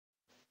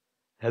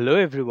Hello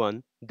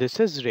everyone, this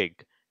is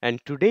Rig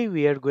and today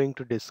we are going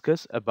to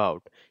discuss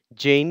about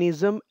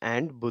Jainism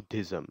and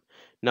Buddhism.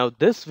 Now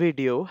this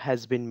video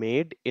has been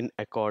made in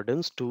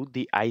accordance to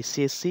the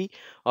ICSE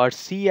or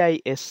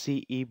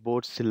CISCE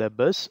board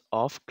syllabus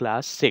of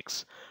class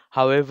 6.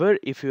 However,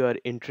 if you are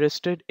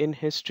interested in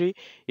history,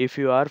 if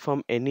you are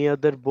from any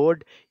other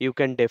board, you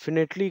can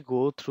definitely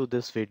go through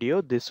this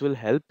video. This will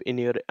help in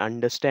your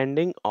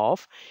understanding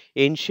of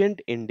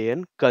ancient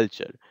Indian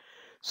culture.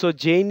 So,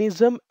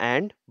 Jainism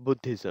and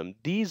Buddhism,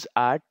 these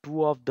are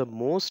two of the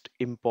most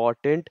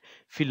important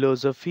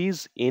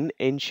philosophies in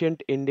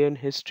ancient Indian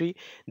history.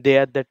 They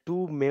are the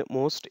two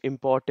most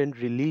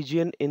important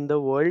religion in the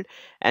world,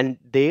 and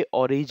they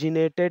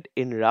originated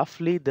in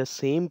roughly the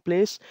same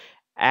place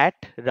at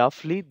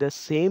roughly the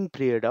same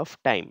period of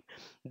time.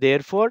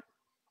 Therefore,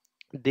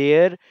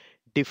 their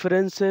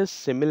differences,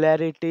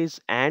 similarities,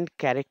 and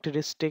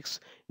characteristics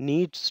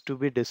needs to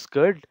be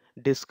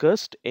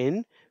discussed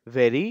in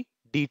very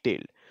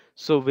detail.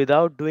 So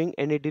without doing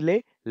any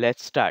delay,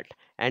 let's start.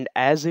 And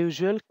as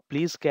usual,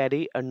 please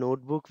carry a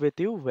notebook with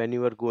you when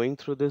you are going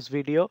through this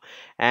video.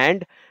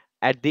 And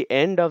at the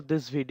end of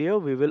this video,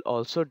 we will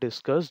also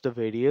discuss the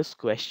various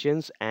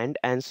questions and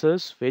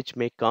answers which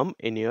may come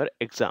in your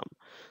exam.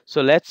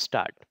 So let's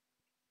start.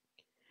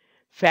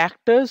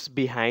 Factors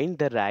behind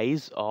the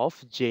rise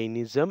of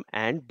Jainism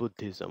and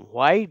Buddhism.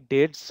 Why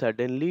did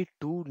suddenly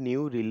two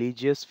new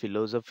religious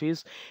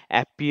philosophies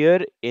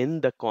appear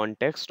in the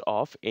context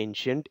of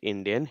ancient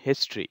Indian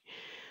history?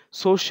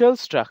 Social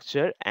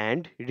structure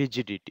and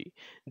rigidity.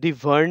 The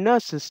Varna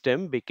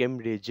system became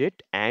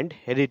rigid and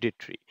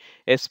hereditary,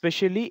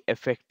 especially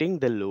affecting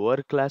the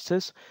lower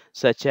classes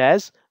such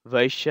as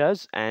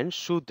Vaishyas and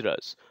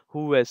Shudras,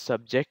 who were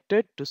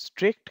subjected to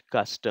strict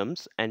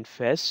customs and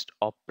faced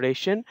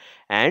oppression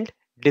and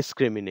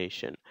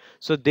discrimination.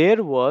 So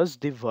there was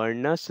the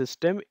Varna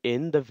system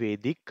in the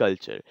Vedic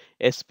culture,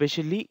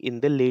 especially in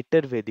the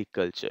later Vedic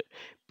culture.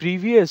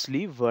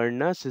 Previously,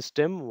 Varna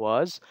system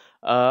was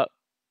a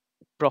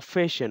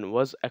profession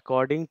was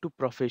according to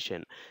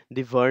profession.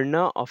 The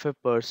varna of a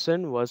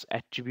person was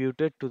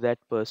attributed to that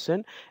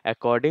person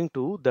according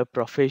to the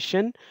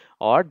profession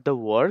or the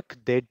work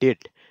they did.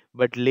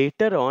 But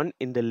later on,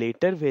 in the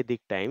later Vedic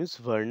times,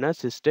 varna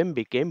system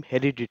became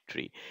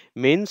hereditary.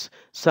 Means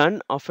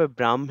son of a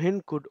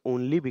Brahmin could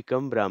only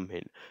become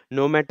Brahmin.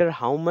 No matter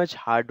how much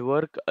hard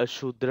work a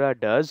Shudra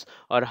does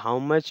or how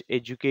much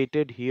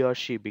educated he or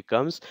she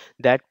becomes,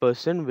 that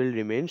person will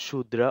remain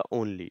Shudra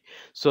only.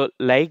 So,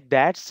 like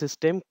that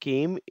system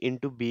came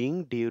into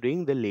being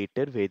during the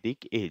later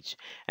Vedic age,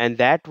 and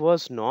that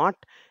was not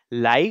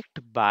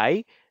liked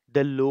by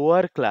the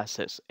lower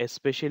classes,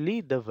 especially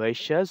the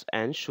Vaishyas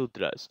and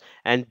Shudras,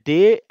 and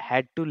they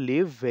had to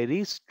live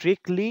very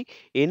strictly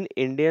in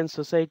Indian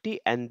society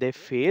and they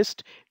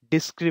faced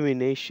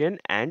discrimination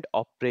and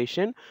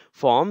oppression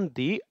from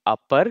the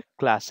upper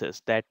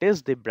classes, that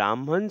is the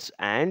Brahmins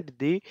and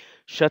the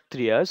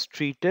Kshatriyas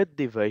treated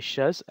the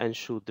Vaishyas and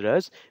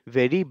Shudras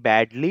very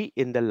badly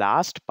in the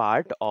last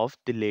part of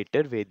the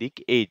later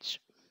Vedic age.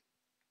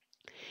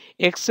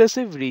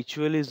 Excessive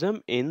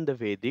ritualism in the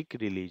Vedic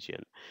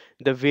religion.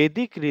 The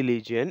Vedic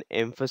religion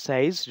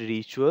emphasized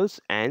rituals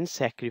and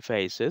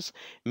sacrifices,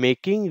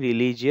 making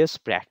religious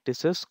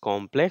practices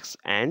complex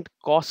and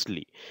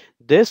costly.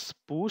 This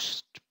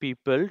pushed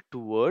people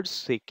towards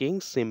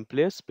seeking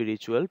simpler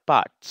spiritual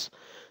paths.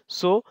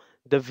 So,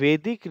 the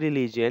Vedic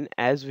religion,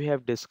 as we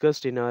have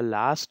discussed in our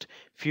last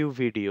few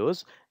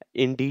videos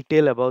in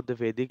detail about the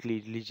Vedic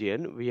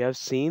religion, we have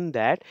seen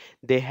that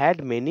they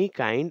had many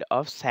kind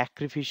of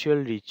sacrificial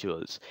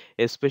rituals,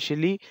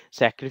 especially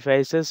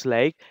sacrifices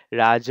like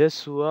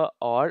Rajasua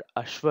or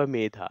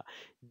Ashwamedha.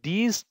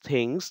 These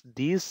things,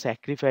 these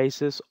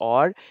sacrifices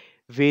or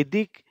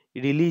Vedic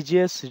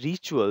religious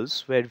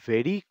rituals were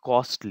very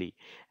costly,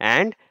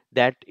 and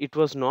that it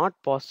was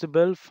not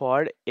possible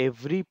for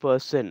every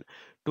person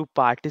to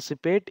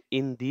participate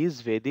in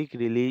these Vedic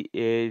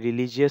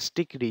religious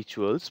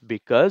rituals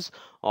because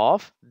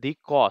of the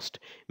cost.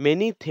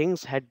 Many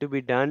things had to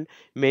be done,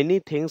 many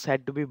things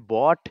had to be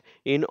bought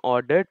in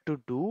order to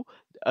do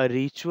a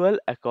ritual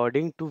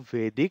according to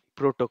Vedic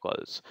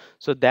protocols.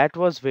 So that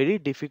was very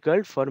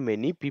difficult for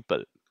many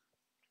people.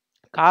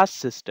 Caste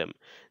system.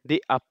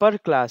 The upper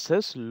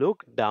classes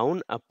looked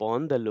down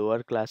upon the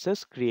lower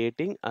classes,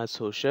 creating a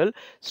social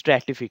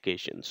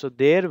stratification. So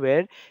there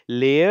were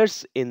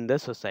layers in the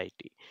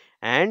society,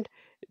 and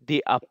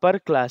the upper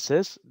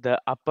classes, the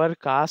upper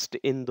caste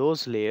in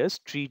those layers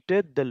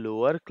treated the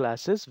lower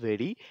classes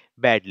very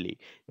badly.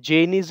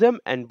 Jainism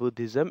and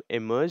Buddhism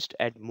emerged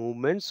as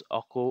movements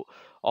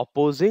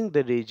opposing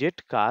the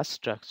rigid caste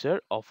structure,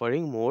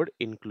 offering more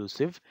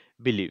inclusive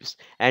beliefs.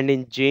 And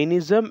in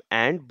Jainism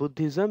and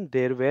Buddhism,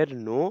 there were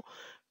no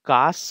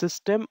caste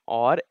system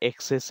or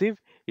excessive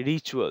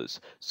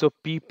rituals. So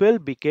people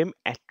became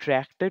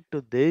attracted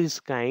to this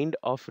kind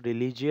of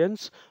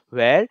religions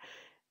where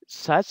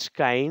such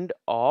kind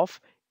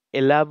of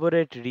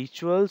elaborate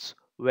rituals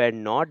were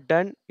not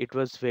done. It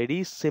was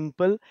very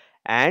simple,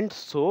 and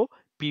so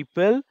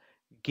people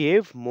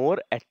gave more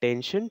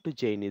attention to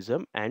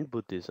Jainism and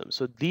Buddhism.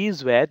 So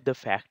these were the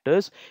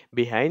factors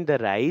behind the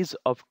rise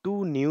of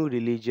two new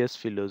religious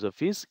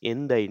philosophies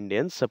in the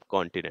Indian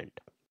subcontinent.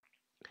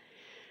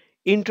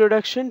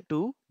 Introduction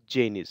to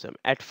Jainism.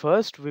 At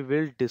first, we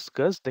will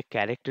discuss the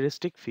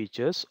characteristic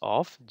features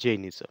of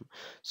Jainism.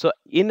 So,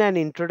 in an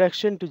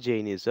introduction to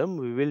Jainism,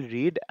 we will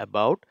read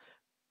about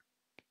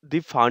the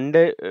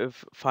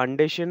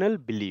foundational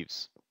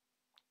beliefs.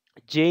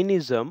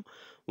 Jainism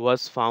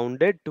was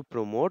founded to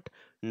promote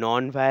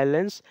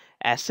non-violence,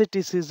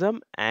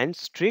 asceticism, and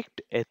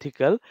strict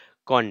ethical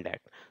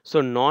conduct. So,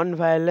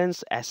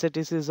 non-violence,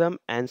 asceticism,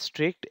 and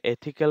strict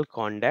ethical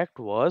conduct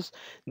was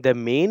the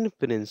main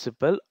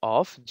principle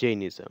of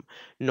Jainism.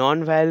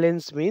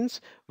 Non-violence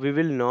means we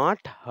will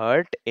not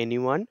hurt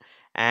anyone,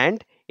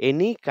 and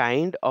any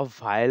kind of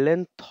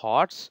violent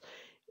thoughts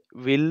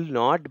will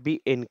not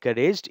be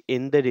encouraged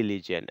in the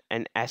religion.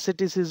 And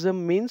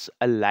asceticism means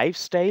a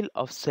lifestyle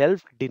of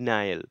self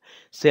denial.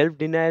 Self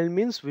denial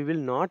means we will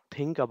not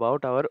think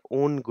about our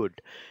own good,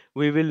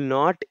 we will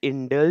not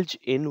indulge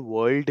in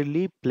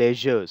worldly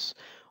pleasures,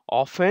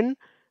 often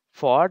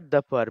for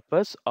the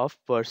purpose of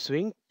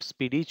pursuing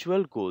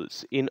spiritual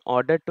goals. In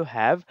order to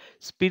have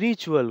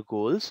spiritual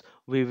goals,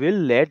 we will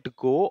let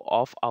go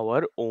of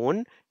our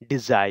own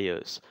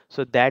desires.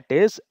 So that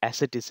is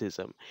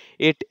asceticism.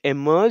 It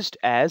emerged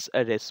as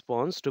a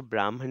response to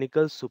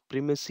Brahmanical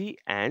supremacy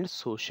and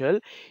social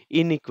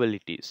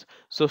inequalities.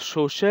 So,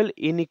 social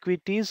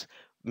inequities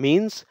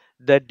means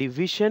the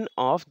division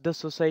of the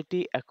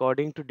society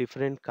according to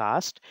different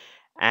caste,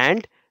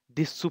 and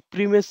the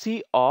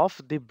supremacy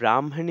of the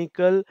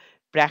Brahmanical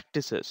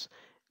practices.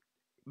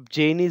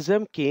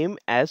 Jainism came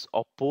as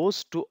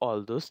opposed to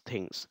all those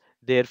things.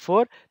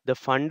 Therefore, the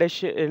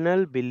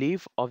foundational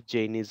belief of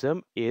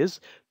Jainism is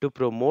to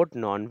promote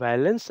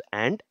nonviolence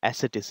and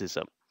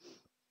asceticism.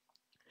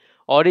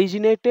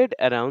 Originated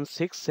around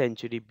 6th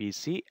century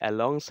BC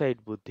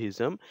alongside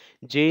Buddhism,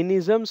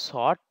 Jainism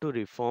sought to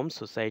reform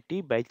society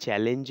by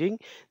challenging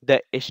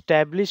the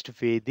established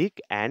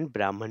Vedic and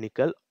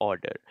Brahmanical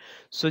order.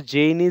 So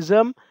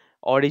Jainism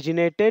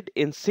originated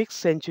in 6th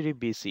century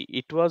BC.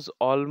 It was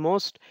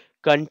almost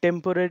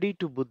contemporary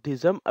to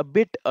Buddhism, a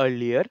bit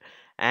earlier.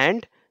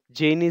 And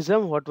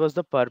Jainism, what was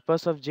the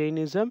purpose of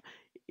Jainism?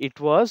 It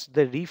was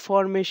the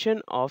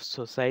reformation of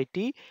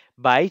society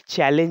by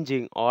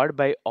challenging or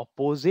by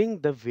opposing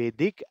the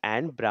Vedic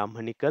and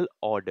Brahmanical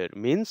order,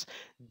 means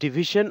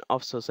division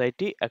of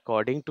society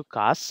according to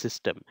caste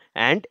system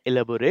and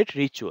elaborate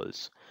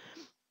rituals.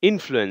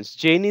 Influence.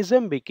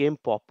 Jainism became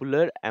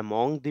popular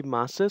among the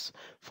masses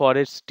for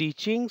its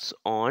teachings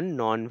on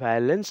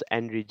nonviolence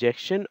and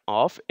rejection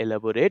of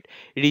elaborate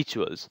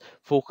rituals,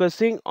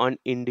 focusing on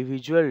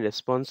individual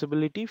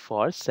responsibility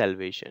for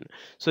salvation.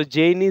 So,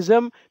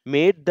 Jainism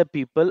made the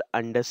people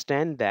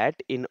understand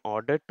that in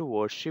order to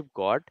worship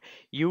God,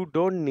 you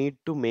don't need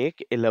to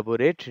make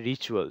elaborate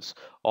rituals,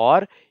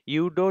 or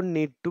you don't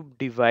need to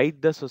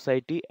divide the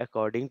society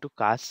according to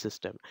caste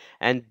system.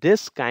 And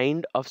this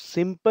kind of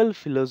simple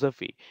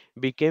philosophy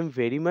became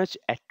very much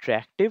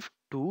attractive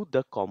to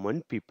the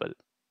common people.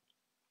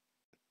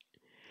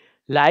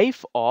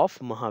 Life of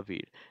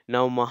Mahavir.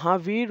 Now,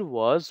 Mahavir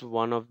was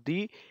one of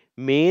the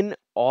main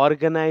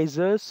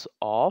organizers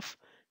of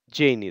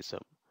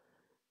Jainism.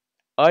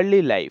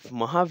 Early life.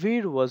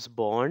 Mahavir was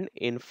born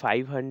in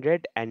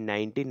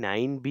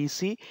 599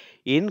 BC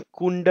in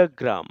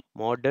Kundagram,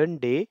 modern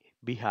day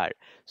Bihar.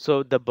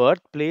 So, the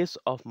birthplace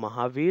of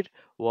Mahavir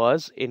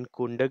was in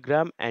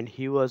Kundagram, and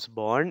he was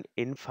born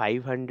in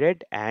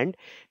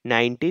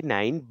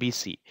 599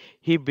 BC.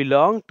 He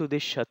belonged to the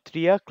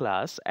Kshatriya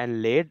class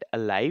and led a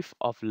life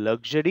of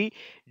luxury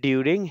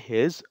during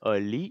his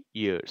early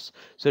years.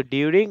 So,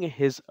 during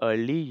his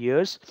early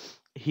years,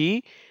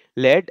 he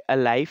led a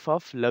life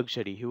of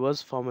luxury. He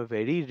was from a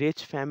very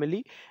rich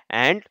family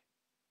and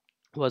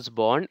was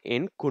born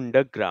in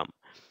Kundagram.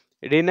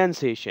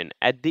 Renunciation.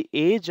 At the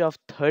age of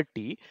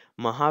 30,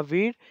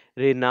 Mahavir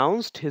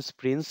renounced his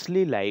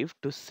princely life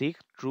to seek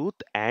truth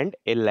and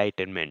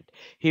enlightenment.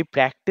 He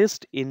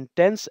practiced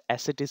intense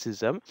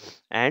asceticism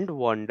and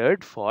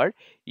wandered for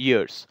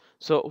years.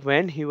 So,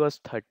 when he was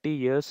 30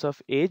 years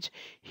of age,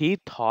 he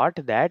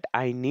thought that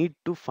I need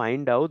to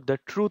find out the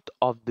truth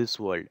of this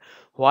world.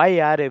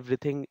 Why are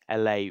everything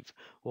alive?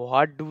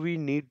 What do we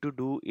need to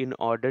do in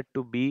order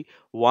to be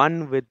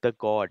one with the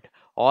God?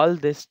 All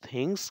these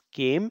things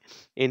came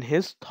in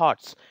his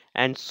thoughts,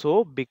 and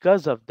so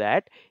because of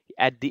that,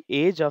 at the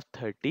age of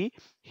 30,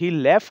 he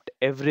left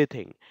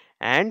everything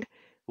and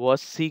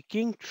was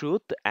seeking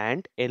truth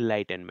and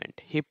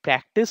enlightenment. He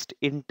practiced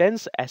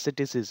intense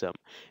asceticism,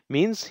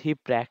 means he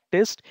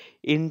practiced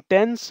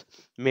intense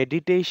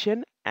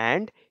meditation,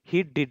 and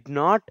he did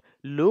not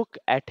look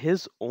at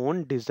his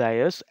own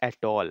desires at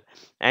all,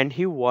 and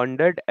he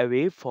wandered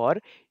away for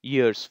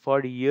years.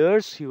 For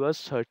years he was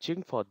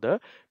searching for the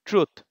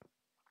truth.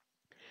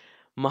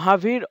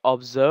 Mahavir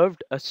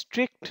observed a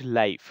strict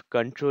life,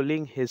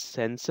 controlling his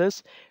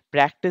senses,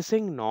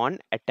 practicing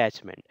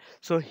non-attachment.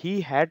 So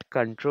he had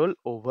control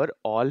over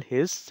all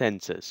his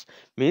senses.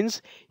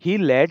 Means he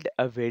led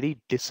a very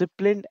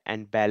disciplined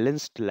and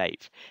balanced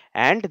life,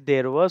 and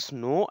there was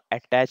no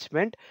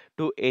attachment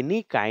to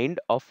any kind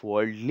of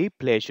worldly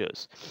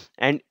pleasures,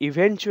 and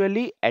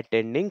eventually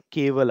attending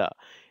Kevala,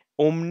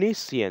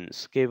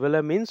 omniscience.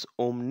 Kevala means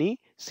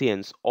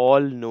omniscience,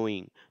 all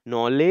knowing,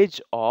 knowledge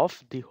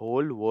of the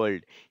whole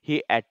world.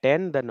 He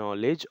attained the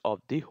knowledge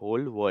of the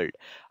whole world.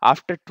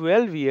 After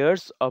 12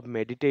 years of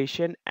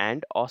meditation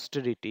and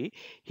austerity,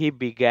 he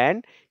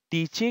began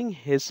teaching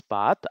his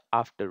path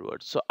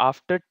afterwards. So,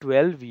 after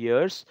 12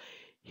 years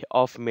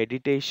of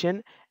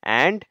meditation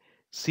and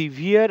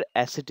severe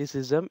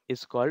asceticism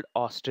is called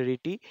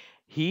austerity,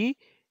 he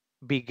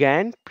he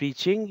began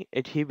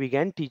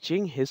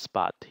teaching his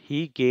path.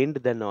 He gained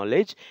the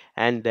knowledge,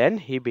 and then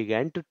he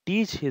began to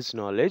teach his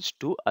knowledge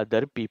to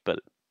other people.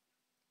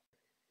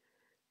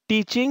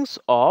 Teachings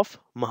of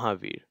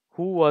Mahavir.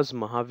 Who was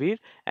Mahavir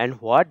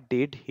and what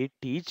did he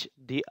teach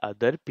the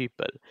other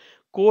people?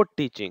 Core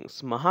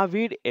teachings.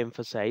 Mahavir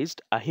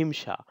emphasized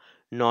ahimsa,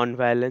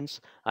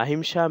 non-violence.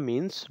 Ahimsa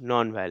means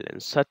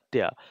non-violence.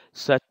 Satya.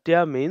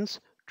 Satya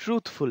means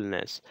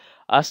truthfulness.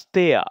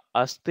 Asteya.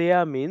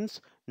 Asteya means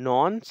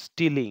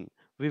non-stealing.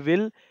 We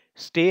will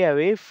stay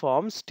away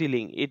from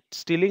stealing.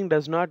 Stealing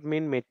does not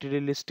mean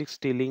materialistic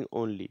stealing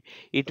only.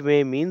 It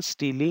may mean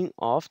stealing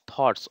of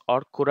thoughts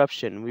or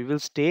corruption. We will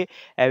stay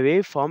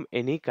away from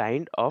any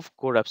kind of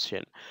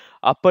corruption.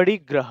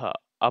 Aparigraha.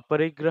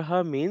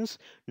 Aparigraha means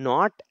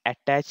not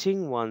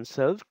attaching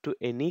oneself to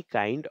any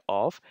kind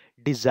of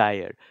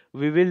desire.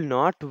 We will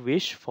not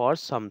wish for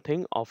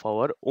something of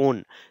our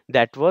own.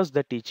 That was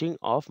the teaching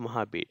of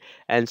Mahabir.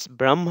 And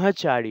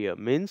Brahmacharya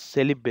means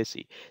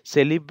celibacy.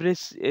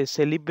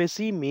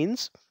 Celibacy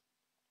means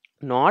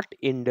not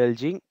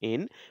indulging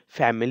in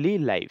family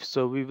life.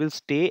 So we will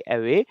stay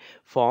away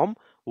from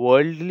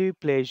worldly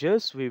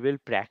pleasures. We will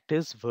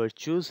practice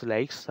virtues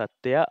like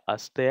satya,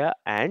 asteya,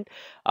 and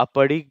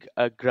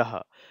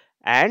aparigraha,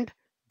 and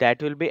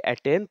that will be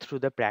attained through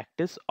the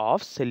practice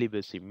of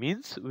celibacy.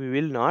 Means we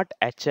will not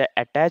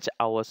attach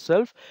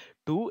ourselves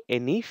to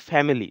any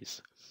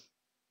families.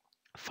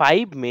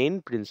 Five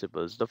main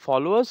principles. The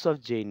followers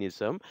of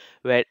Jainism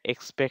were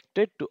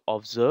expected to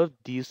observe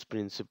these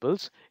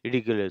principles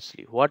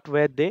rigorously. What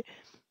were they?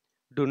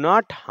 Do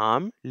not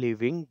harm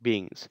living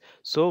beings.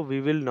 So we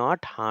will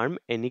not harm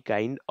any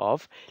kind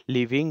of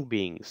living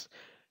beings.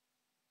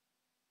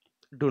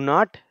 Do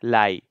not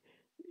lie.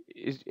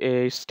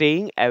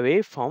 Staying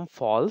away from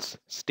false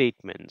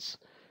statements.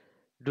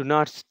 Do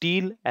not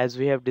steal, as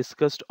we have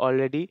discussed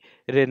already.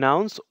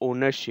 Renounce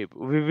ownership.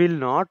 We will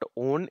not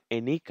own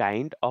any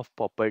kind of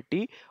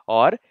property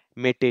or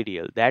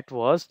material. That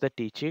was the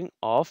teaching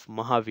of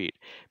Mahavir.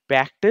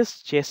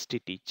 Practice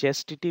chastity.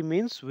 Chastity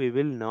means we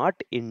will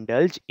not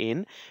indulge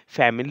in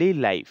family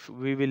life.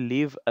 We will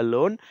live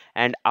alone,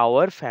 and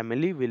our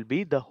family will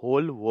be the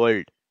whole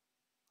world.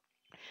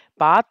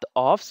 Path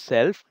of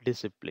self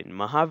discipline.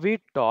 Mahavir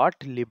taught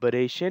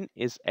liberation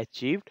is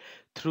achieved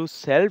through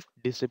self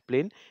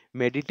discipline,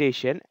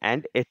 meditation,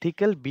 and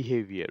ethical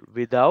behavior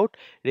without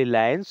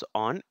reliance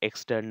on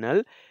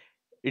external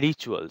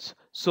rituals.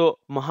 So,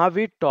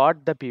 Mahavir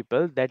taught the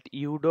people that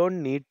you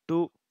don't need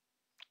to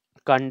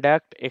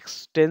conduct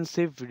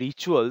extensive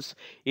rituals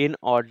in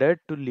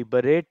order to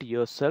liberate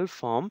yourself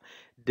from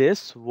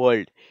this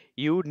world.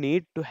 You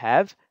need to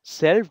have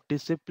self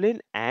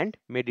discipline and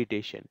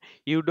meditation.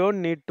 You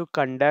don't need to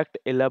conduct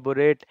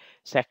elaborate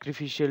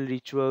sacrificial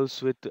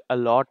rituals with a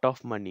lot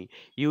of money.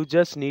 You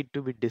just need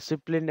to be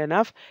disciplined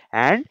enough,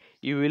 and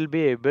you will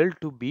be able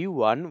to be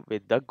one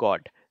with the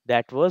God.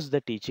 That was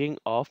the teaching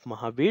of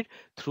Mahavir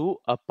through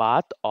a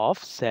path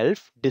of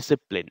self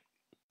discipline.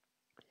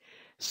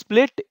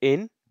 Split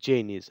in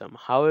Jainism.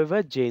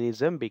 However,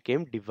 Jainism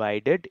became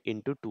divided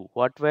into two.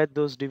 What were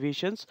those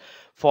divisions?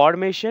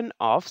 Formation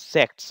of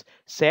sects.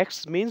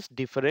 Sects means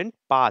different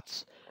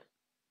paths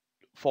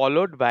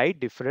followed by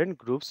different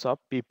groups of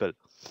people.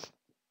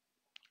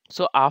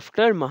 So,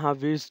 after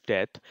Mahavir's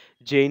death,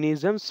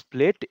 Jainism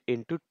split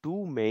into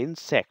two main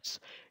sects,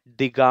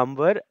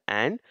 Digambar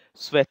and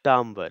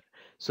Svetambar.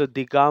 So,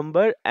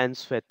 Digambar and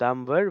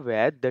Svetambar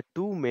were the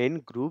two main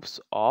groups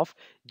of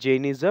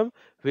Jainism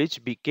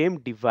which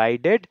became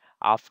divided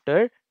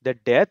after the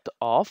death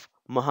of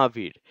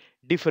Mahavir.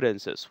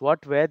 Differences.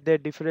 What were their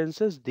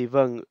differences?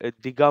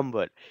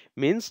 Digambar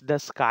means the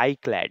sky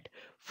clad.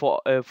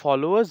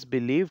 Followers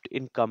believed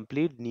in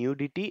complete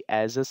nudity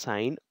as a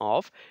sign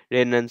of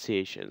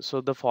renunciation. So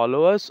the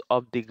followers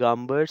of the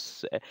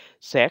Gambar's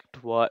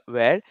sect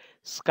were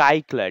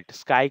sky-clad.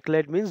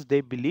 Sky-clad means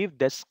they believe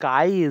the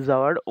sky is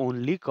our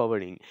only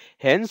covering.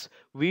 Hence,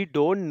 we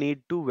don't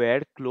need to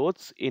wear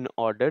clothes in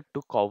order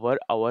to cover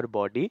our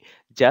body,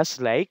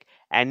 just like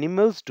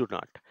animals do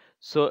not.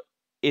 So,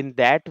 in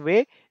that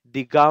way,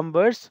 the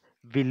Gambars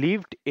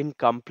believed in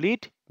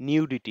complete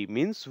nudity,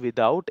 means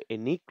without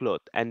any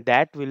cloth, and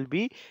that will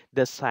be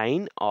the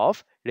sign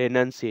of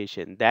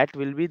renunciation. That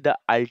will be the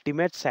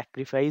ultimate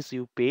sacrifice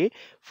you pay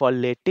for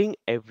letting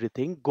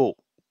everything go.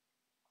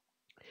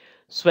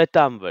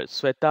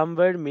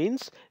 Swetambar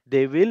means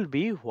they will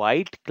be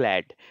white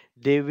clad.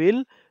 They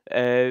will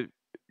uh,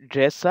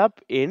 dress up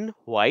in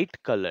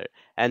white color,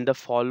 and the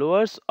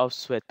followers of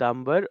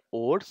Swetambar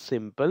wore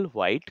simple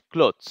white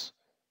clothes.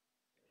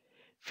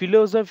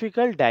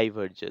 Philosophical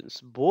divergence.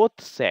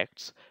 Both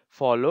sects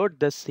followed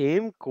the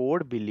same core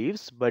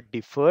beliefs but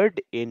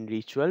differed in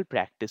ritual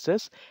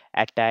practices,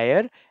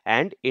 attire,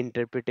 and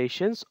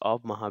interpretations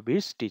of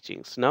Mahavir's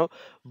teachings. Now,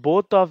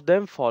 both of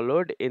them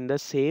followed in the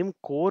same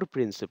core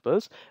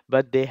principles,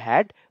 but they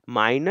had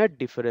minor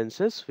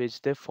differences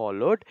which they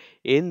followed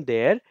in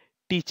their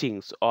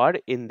teachings or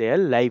in their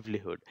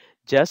livelihood.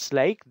 Just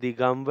like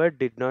Digambar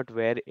did not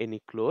wear any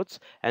clothes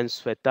and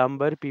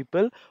Swetambar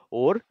people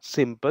or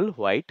simple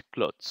white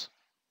clothes.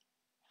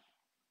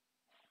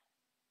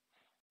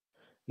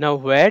 Now,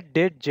 where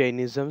did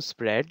Jainism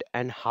spread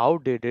and how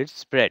did it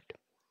spread?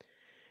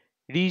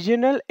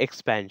 Regional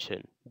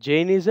expansion.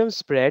 Jainism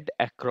spread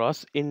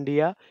across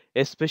India,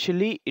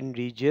 especially in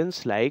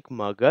regions like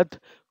Magadh,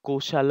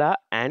 Koshala,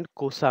 and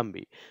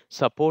Kosambi,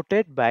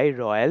 supported by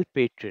royal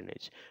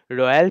patronage.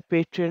 Royal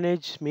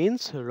patronage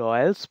means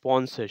royal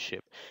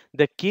sponsorship.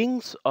 The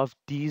kings of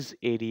these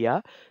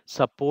areas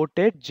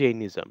supported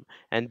Jainism,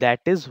 and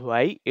that is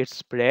why it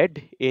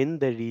spread in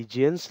the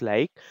regions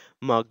like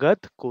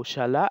Magadh,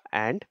 Koshala,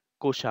 and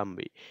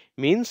Koshambi.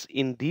 Means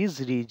in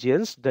these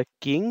regions the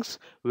kings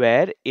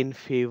were in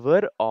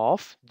favor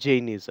of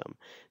Jainism.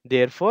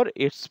 Therefore,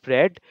 it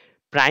spread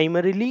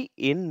primarily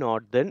in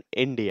northern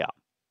India.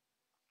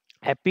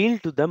 Appeal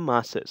to the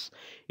masses.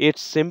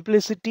 Its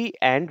simplicity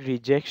and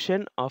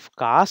rejection of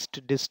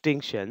caste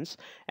distinctions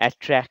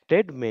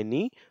attracted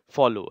many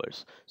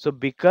followers. So,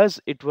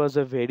 because it was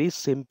a very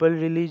simple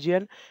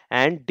religion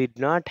and did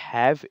not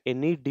have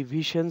any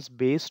divisions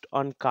based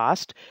on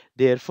caste,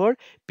 therefore,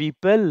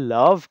 people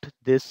loved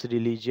this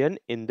religion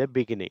in the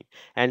beginning.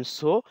 And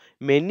so,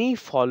 many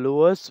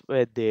followers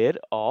were there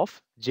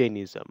of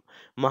Jainism.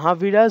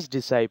 Mahavira's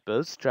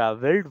disciples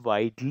traveled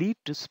widely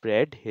to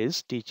spread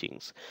his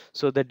teachings.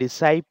 So the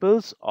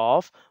disciples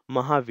of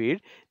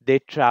Mahavir, they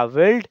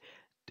traveled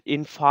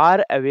in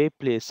far away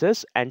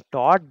places and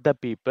taught the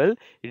people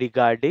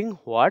regarding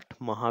what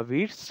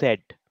Mahavir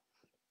said.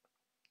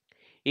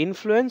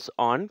 Influence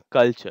on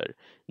culture.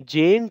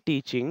 Jain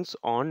teachings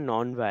on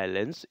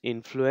nonviolence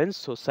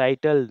influenced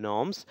societal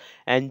norms,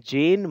 and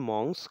Jain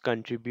monks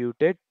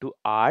contributed to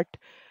art,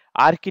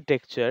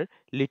 architecture,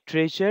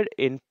 literature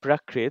in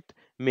Prakrit,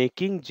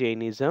 making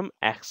Jainism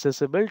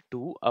accessible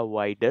to a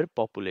wider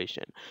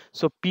population.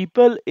 So,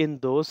 people in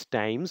those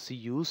times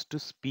used to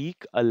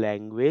speak a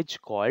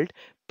language called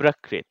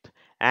Prakrit,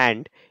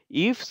 and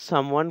if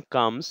someone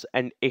comes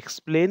and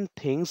explain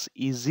things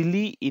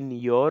easily in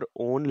your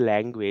own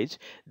language,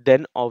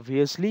 then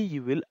obviously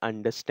you will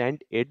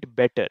understand it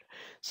better.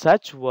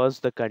 Such was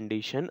the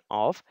condition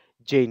of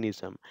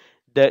Jainism.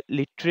 The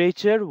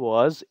literature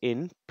was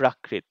in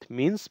Prakrit,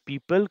 means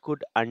people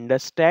could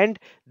understand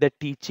the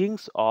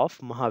teachings of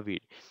Mahavir.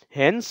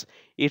 Hence,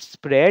 it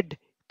spread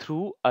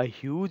through a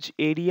huge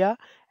area,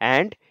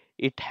 and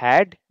it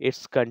had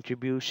its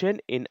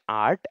contribution in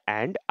art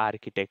and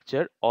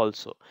architecture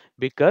also,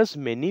 because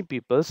many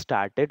people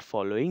started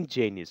following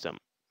Jainism.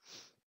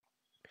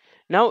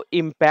 Now,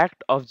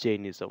 impact of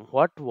Jainism.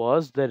 What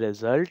was the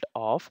result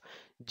of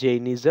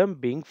Jainism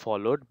being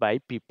followed by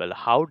people?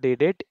 How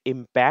did it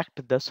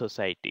impact the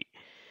society?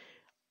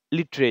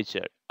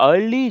 Literature.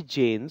 Early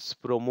Jains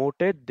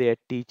promoted their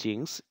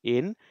teachings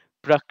in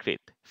Prakrit,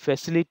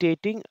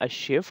 facilitating a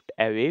shift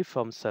away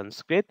from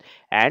Sanskrit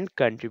and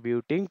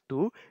contributing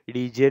to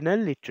regional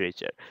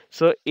literature.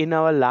 So, in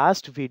our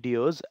last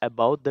videos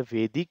about the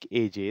Vedic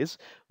ages,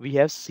 we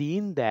have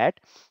seen that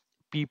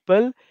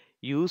people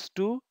used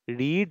to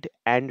read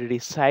and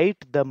recite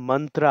the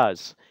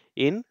mantras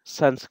in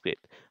Sanskrit.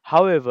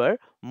 However,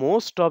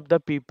 most of the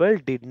people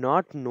did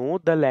not know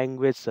the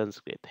language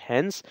Sanskrit.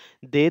 Hence,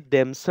 they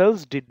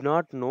themselves did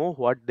not know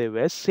what they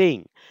were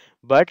saying.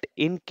 But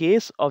in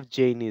case of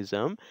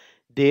Jainism,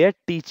 their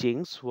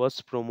teachings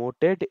was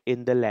promoted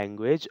in the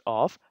language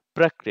of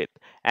Prakrit,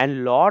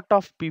 and lot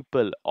of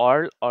people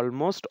or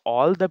almost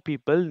all the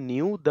people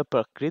knew the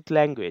Prakrit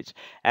language,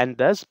 and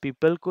thus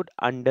people could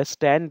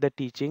understand the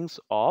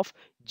teachings of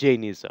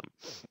Jainism.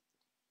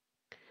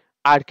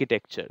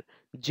 Architecture.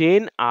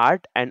 Jain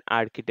art and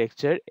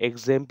architecture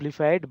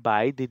exemplified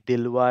by the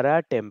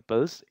Dilwara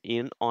temples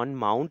in on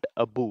Mount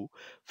Abu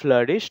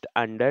flourished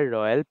under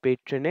royal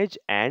patronage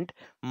and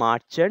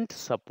merchant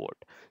support.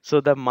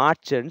 So the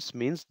merchants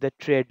means the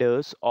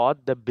traders or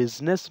the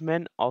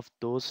businessmen of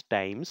those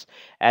times,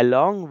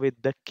 along with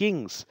the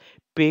kings,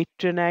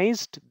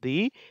 patronized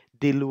the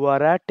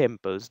Dilwara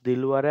temples.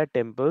 Dilwara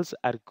temples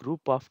are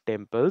group of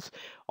temples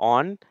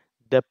on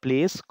the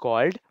place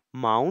called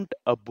Mount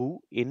Abu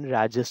in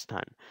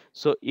Rajasthan.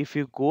 So, if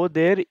you go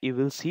there, you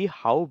will see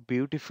how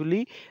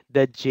beautifully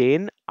the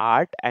Jain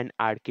art and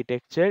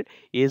architecture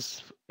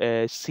is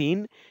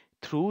seen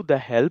through the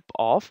help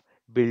of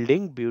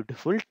building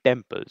beautiful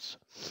temples.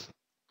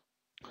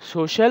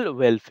 Social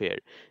welfare.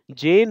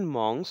 Jain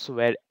monks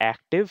were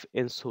active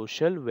in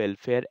social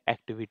welfare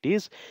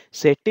activities,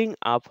 setting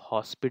up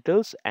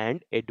hospitals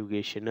and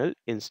educational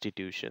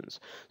institutions.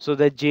 So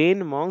the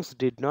Jain monks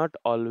did not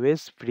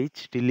always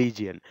preach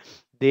religion.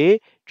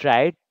 They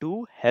tried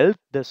to help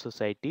the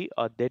society,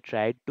 or they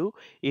tried to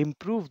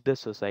improve the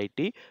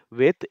society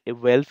with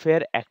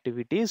welfare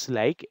activities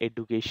like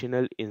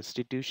educational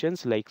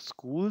institutions like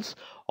schools,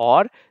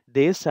 or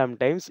they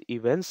sometimes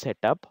even set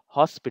up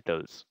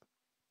hospitals.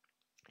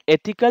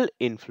 Ethical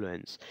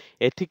influence.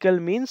 Ethical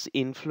means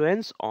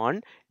influence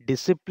on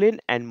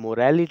discipline and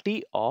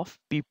morality of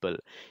people.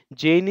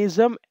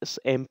 Jainism's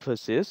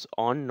emphasis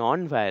on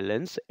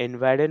non-violence,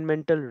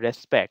 environmental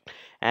respect,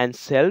 and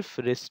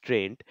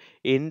self-restraint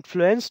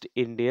influenced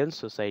Indian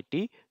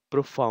society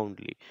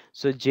profoundly.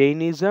 So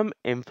Jainism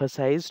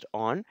emphasized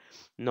on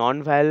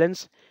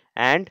non-violence,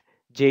 and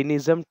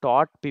Jainism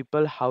taught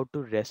people how to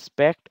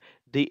respect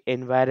the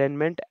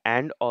environment,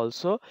 and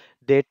also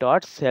they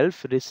taught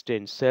self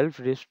restraint. Self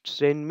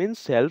restraint means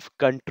self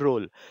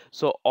control.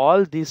 So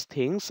all these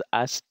things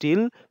are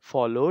still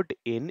followed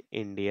in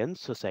Indian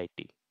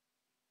society.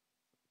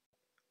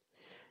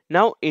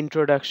 Now,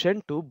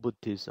 introduction to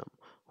Buddhism.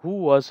 Who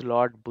was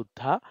Lord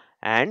Buddha,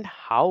 and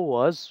how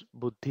was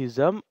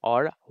Buddhism,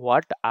 or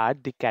what are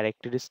the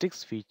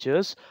characteristics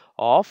features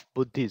of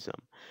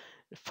Buddhism?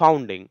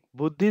 Founding.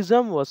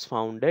 Buddhism was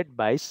founded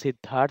by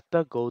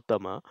Siddhartha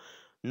Gautama,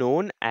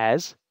 known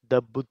as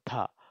the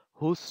Buddha,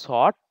 who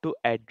sought to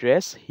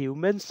address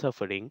human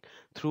suffering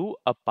through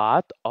a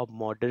path of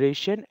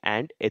moderation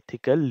and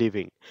ethical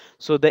living.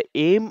 So, the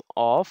aim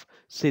of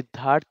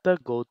Siddhartha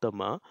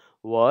Gautama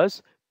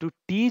was to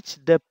teach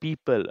the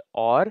people,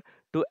 or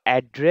to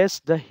address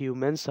the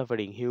human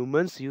suffering.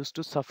 Humans used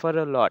to suffer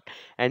a lot,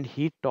 and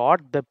he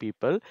taught the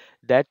people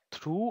that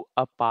through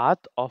a path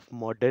of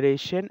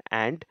moderation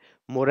and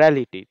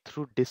morality,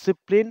 through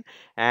discipline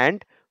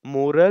and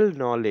moral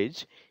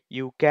knowledge,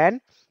 you can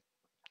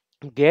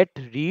get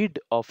rid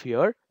of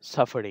your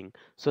suffering.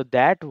 So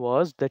that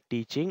was the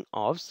teaching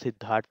of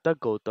Siddhartha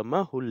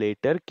Gautama, who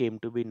later came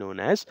to be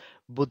known as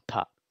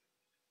Buddha.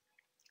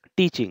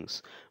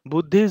 Teachings.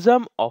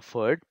 Buddhism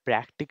offered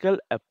practical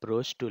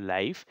approach to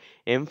life,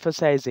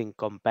 emphasizing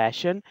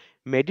compassion,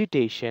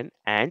 meditation,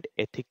 and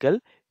ethical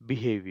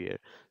behavior.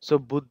 So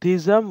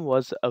Buddhism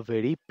was a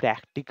very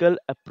practical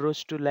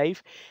approach to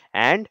life,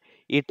 and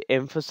it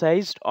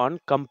emphasized on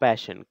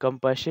compassion.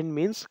 Compassion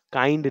means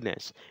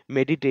kindness.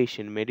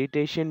 Meditation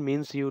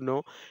means,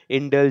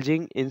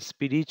 indulging in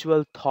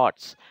spiritual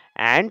thoughts.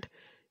 And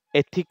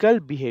ethical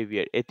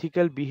behavior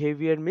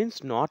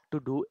means not to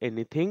do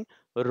anything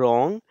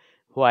wrong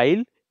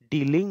while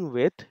dealing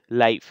with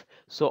life.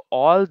 So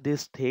all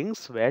these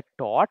things were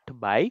taught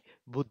by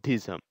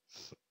Buddhism.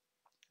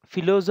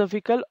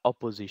 Philosophical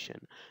opposition.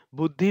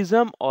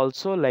 Buddhism,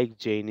 also like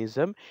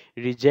Jainism,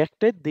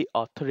 rejected the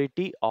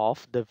authority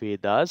of the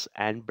Vedas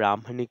and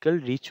Brahmanical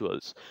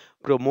rituals,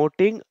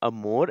 promoting a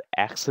more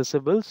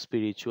accessible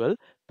spiritual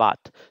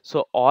path.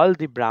 So, all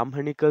the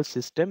Brahmanical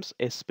systems,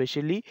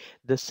 especially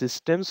the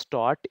systems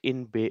taught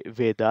in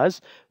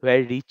Vedas,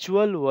 where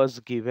ritual was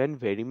given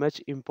very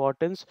much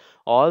importance,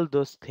 all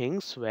those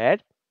things were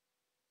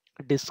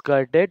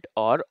discarded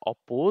or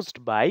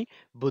opposed by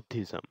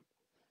Buddhism.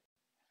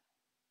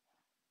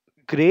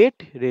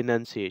 Great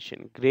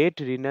renunciation.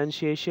 Great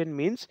renunciation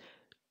means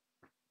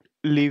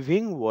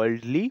leaving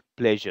worldly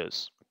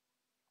pleasures.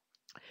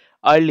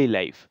 Early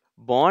life.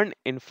 Born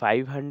in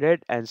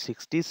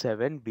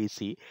 567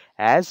 BC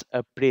as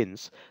a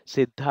prince,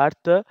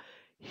 Siddhartha,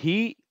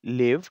 he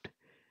lived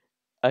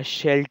a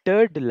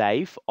sheltered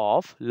life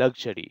of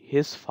luxury.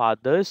 His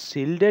father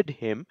shielded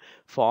him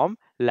from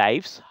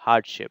life's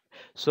hardship.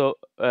 So,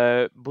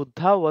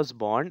 Buddha was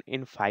born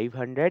in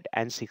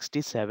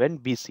 567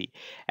 BC,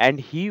 and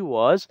he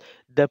was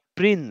the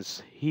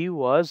prince. He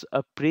was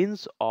a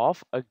prince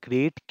of a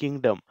great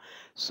kingdom.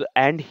 So,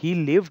 and he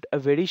lived a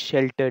very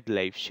sheltered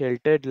life.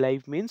 Sheltered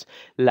life means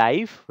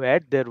life where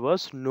there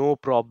was no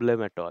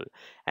problem at all,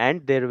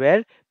 and there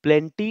were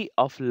plenty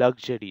of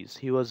luxuries.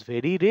 He was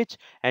very rich,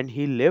 and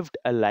he lived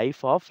a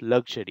life of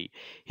luxury.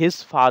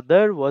 His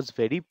father was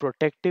very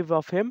protective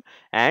of him,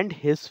 and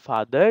his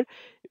father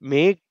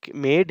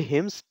made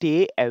him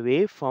stay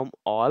away from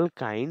all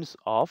kinds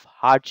of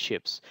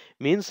hardships.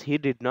 Means he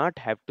did not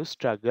have to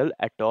struggle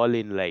at all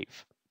in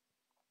life.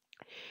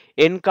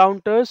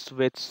 Encounters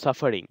with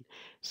suffering.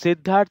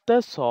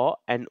 Siddhartha saw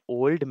an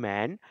old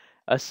man,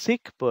 a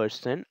sick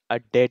person, a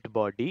dead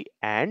body,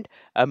 and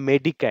a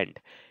mendicant,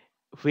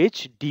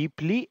 which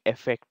deeply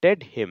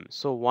affected him.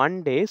 So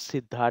one day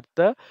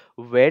Siddhartha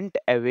went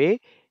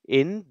away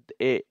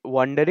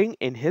wandering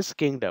in his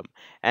kingdom,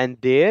 and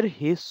there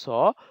he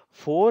saw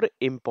four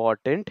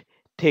important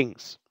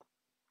things.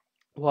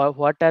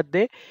 What are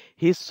they?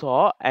 He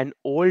saw an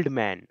old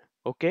man.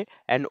 Okay,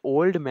 an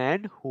old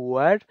man who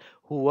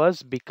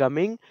was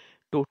becoming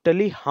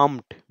totally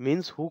humped,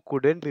 means who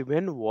couldn't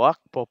even walk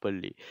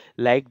properly.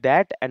 Like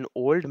that, an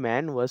old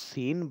man was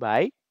seen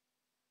by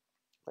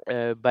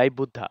by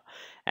Buddha,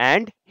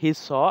 and he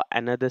saw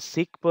another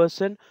sick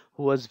person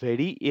who was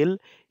very ill.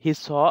 He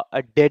saw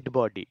a dead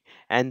body,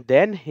 and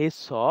then he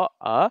saw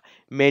a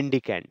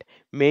mendicant.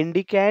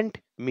 Mendicant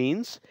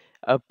means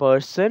a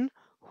person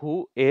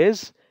who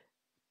is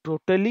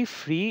totally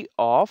free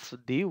of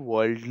the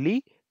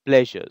worldly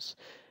pleasures.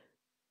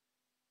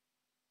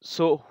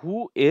 So,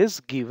 who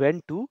is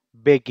given to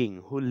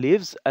begging, who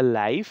lives a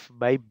life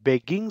by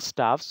begging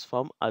stuffs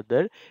from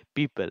other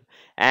people,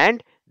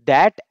 and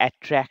that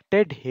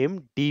attracted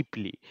him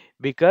deeply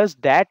because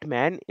that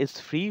man is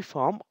free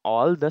from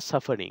all the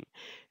suffering.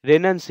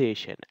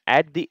 Renunciation.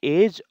 At the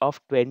age of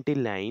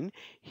 29,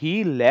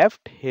 he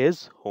left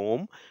his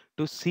home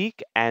to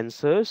seek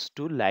answers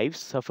to life's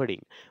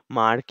suffering,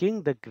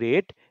 marking the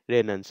great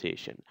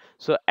renunciation.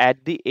 So,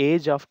 at the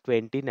age of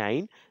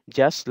 29,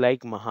 just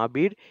like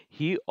Mahavir,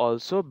 he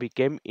also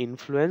became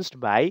influenced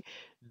by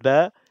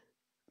the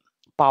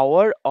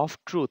power of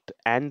truth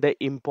and the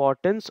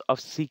importance of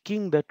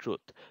seeking the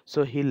truth.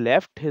 So he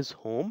left his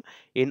home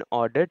in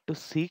order to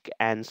seek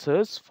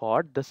answers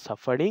for the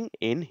suffering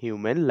in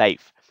human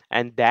life.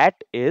 And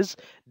that is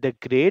the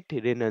great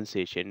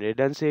renunciation.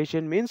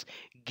 Renunciation means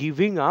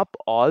giving up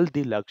all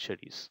the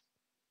luxuries.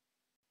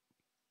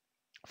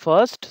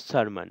 First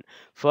sermon.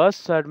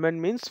 First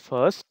sermon means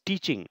first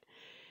teaching.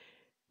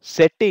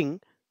 Setting,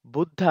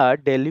 Buddha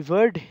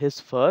delivered his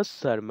first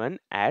sermon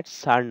at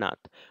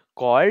Sarnath,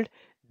 called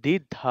the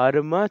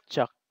Dharma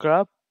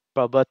Chakra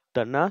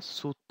Pravartana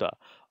Sutta,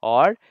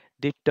 or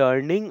the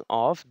turning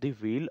of the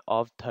wheel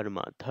of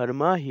Dharma.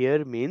 Dharma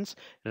here means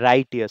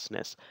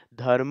righteousness.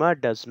 Dharma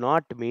does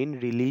not mean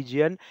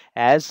religion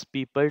as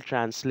people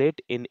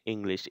translate in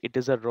English. It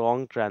is a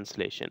wrong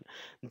translation.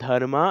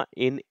 Dharma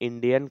in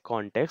Indian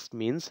context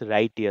means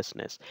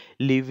righteousness,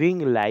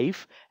 living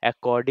life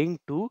according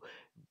to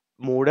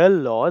moral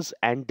laws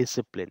and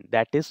discipline.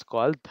 That is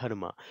called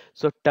dharma.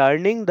 So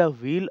turning the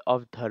wheel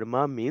of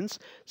dharma means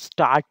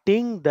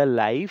starting the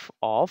life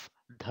of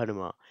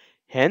dharma.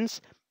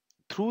 Hence,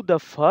 through the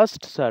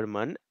first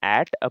sermon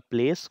at a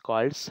place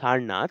called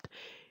Sarnath,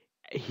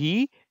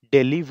 he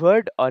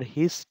delivered, or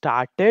he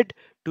started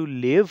to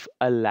live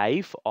a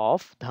life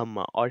of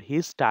dhamma, or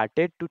he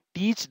started to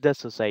teach the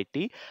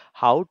society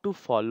how to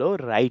follow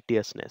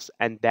righteousness,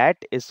 and that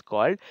is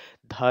called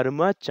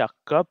Dharma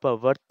Chakra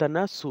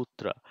Pavartana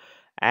Sutra,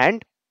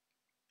 and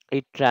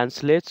it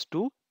translates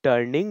to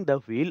turning the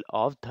wheel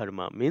of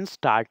dharma, means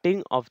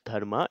starting of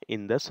dharma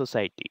in the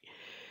society.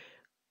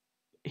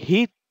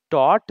 He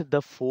taught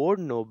the Four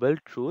Noble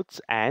Truths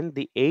and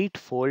the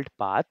Eightfold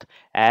Path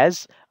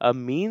as a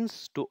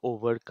means to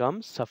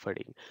overcome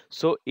suffering.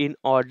 So, in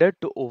order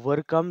to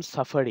overcome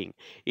suffering,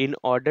 in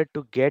order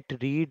to get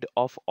rid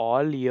of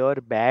all your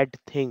bad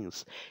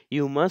things,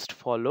 you must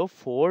follow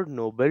Four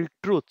Noble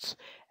Truths,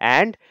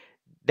 and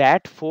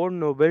that Four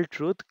Noble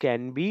Truth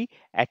can be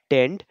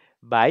attained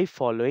by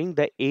following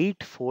the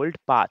Eightfold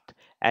Path,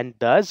 and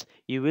thus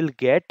you will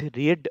get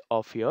rid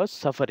of your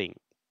suffering.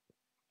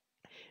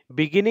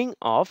 Beginning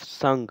of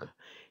Sangh.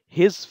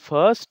 His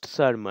first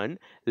sermon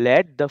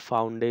laid the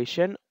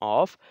foundation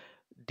of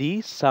the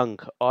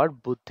Sangh, or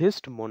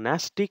Buddhist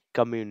monastic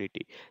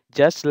community.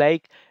 Just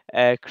like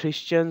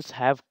Christians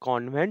have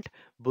convent,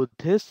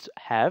 Buddhists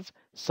have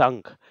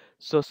Sangh.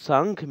 So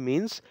Sangh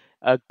means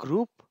a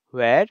group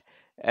where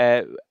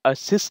uh, a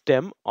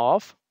system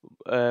of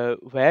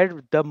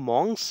where the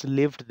monks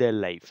lived their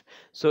life.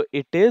 So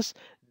it is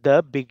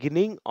the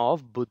beginning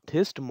of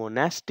Buddhist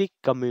monastic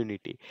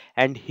community,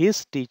 and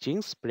his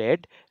teachings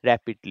spread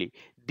rapidly.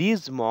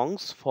 These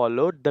monks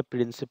followed the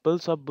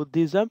principles of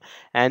Buddhism,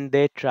 and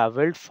they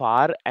traveled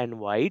far and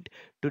wide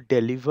to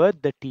deliver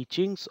the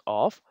teachings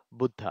of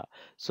Buddha.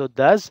 So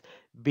thus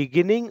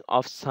beginning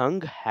of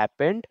Sangh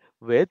happened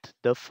with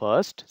the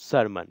first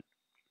sermon.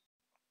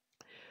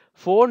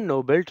 Four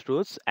Noble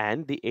Truths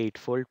and the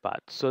Eightfold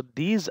Path. So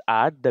these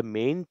are the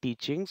main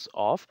teachings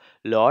of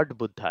Lord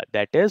Buddha,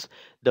 that is,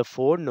 the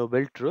Four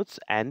Noble Truths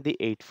and the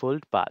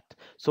Eightfold Path.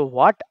 So,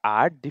 what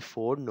are the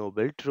Four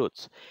Noble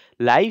Truths?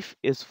 Life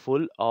is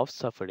full of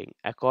suffering.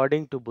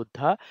 According to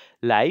Buddha,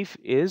 life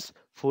is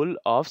full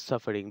of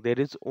suffering. There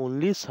is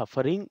only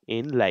suffering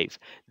in life.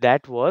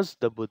 That was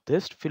the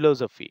Buddhist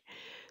philosophy.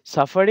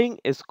 Suffering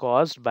is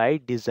caused by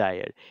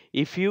desire.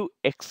 If you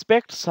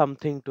expect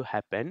something to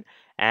happen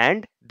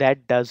and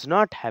that does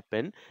not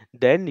happen,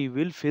 then you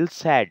will feel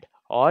sad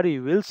or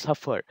you will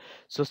suffer.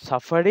 So,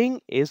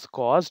 suffering is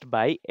caused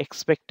by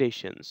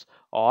expectations,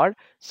 or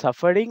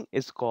suffering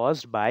is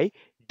caused by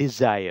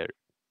desire.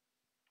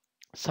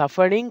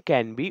 Suffering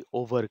can be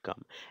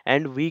overcome,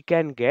 and we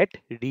can get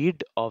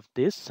rid of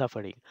this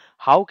suffering.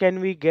 How can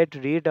we get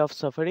rid of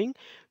suffering?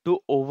 To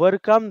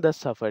overcome the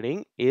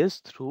suffering is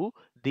through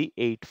the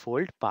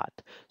Eightfold Path.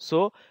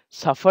 So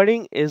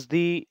suffering is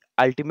the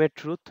ultimate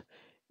truth.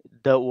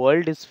 The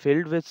world is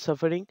filled with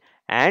suffering,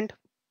 and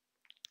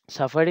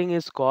suffering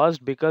is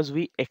caused because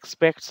we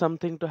expect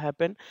something to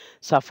happen.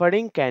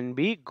 Suffering can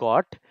be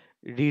got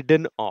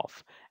ridden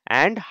off,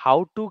 And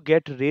how to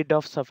get rid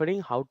of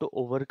suffering, how to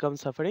overcome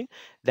suffering,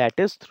 that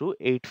is through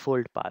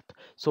eightfold path.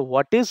 So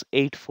what is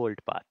eightfold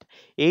path?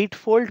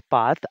 Eightfold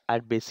path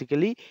are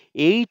basically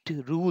eight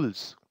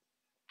rules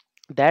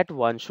that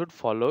one should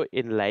follow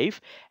in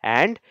life,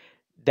 and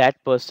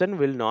that person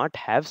will not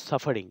have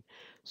suffering.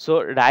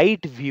 So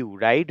right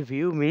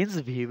view means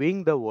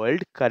viewing the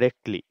world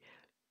correctly.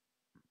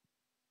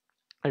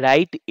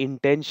 Right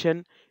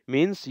intention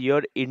means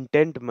your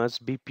intent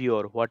must be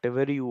pure.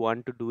 Whatever you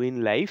want to do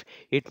in life,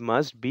 it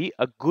must be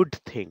a good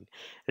thing.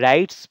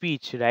 Right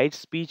speech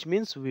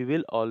means we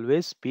will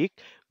always speak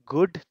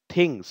good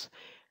things.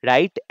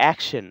 Right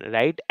action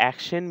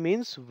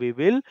means we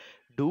will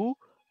do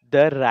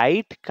the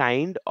right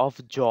kind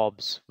of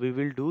jobs, we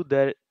will do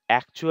the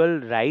actual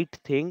right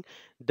thing,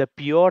 the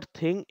pure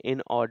thing,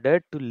 in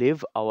order to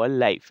live our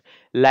life.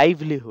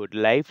 Livelihood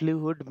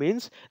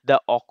means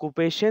the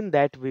occupation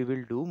that we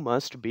will do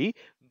must be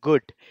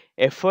good.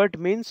 Effort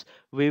means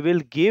we will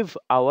give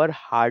our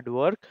hard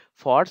work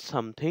for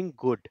something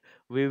good.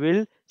 We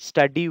will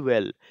study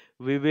well.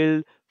 We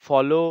will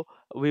follow,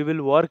 we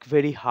will work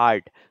very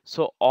hard.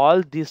 So,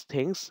 all these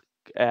things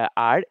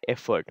are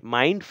effort.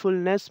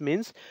 Mindfulness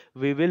means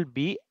we will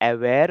be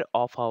aware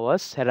of our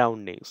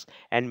surroundings.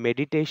 And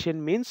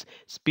meditation means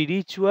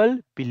spiritual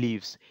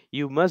beliefs.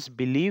 You must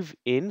believe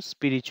in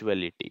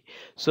spirituality.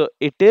 So,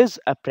 it is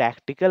a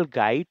practical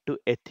guide to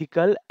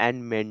ethical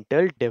and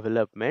mental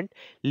development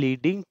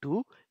leading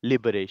to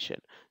liberation.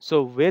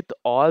 So, with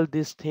all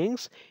these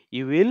things,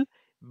 you will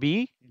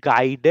be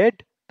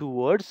guided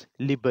towards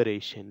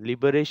liberation.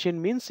 Liberation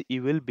means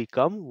you will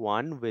become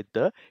one with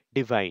the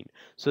divine.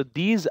 So,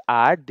 these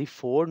are the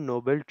four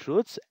noble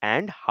truths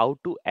and how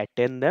to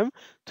attain them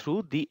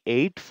through the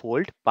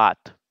eightfold path.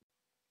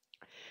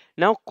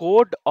 Now,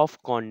 code of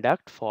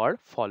conduct for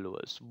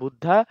followers.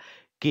 Buddha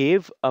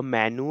gave a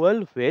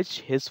manual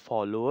which his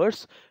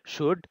followers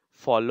should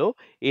follow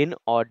in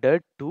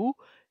order to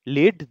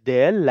lead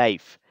their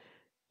life.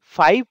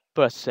 Five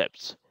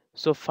precepts.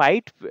 So,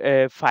 five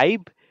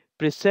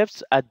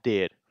precepts are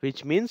there,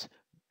 which means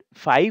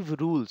five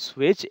rules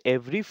which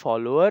every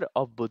follower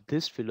of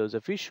Buddhist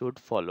philosophy should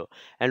follow.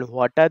 And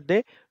what are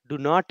they? Do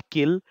not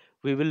kill.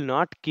 We will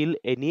not kill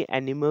any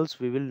animals.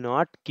 We will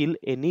not kill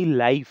any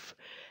life.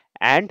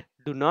 And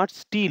do not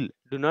steal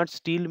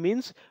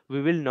means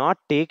we will not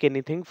take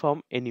anything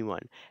from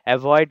anyone.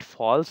 Avoid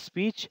false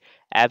speech.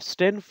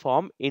 Abstain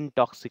from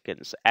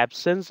intoxicants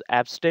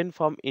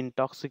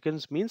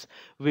means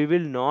we will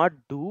not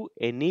do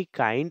any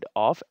kind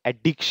of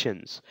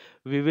addictions.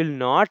 We will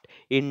not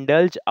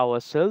indulge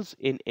ourselves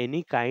in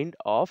any kind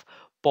of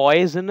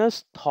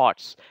poisonous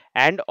thoughts,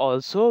 and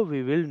also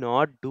we will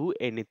not do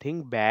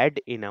anything bad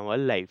in our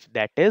life,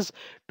 that is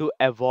to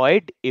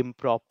avoid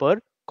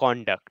improper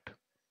conduct.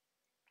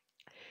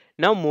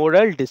 Now,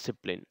 moral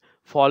discipline.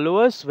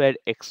 Followers were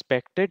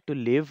expected to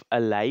live a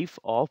life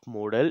of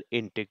moral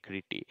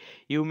integrity.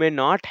 You may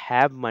not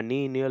have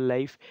money in your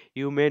life,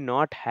 you may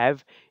not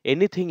have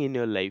anything in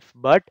your life,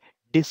 but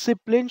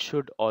discipline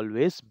should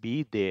always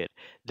be there.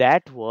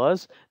 That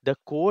was the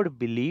core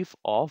belief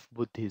of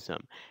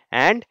Buddhism,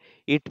 and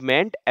it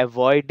meant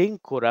avoiding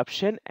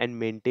corruption and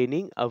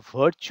maintaining a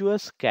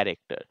virtuous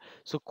character.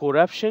 So,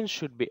 corruption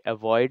should be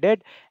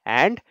avoided,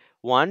 and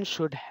one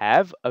should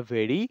have a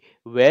very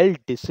well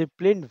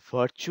disciplined,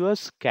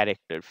 virtuous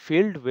character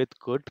filled with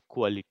good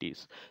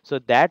qualities. So,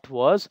 that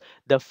was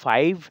the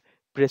five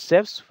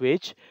precepts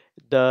which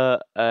the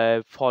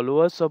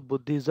followers of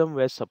Buddhism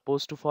were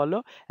supposed to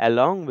follow,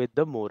 along with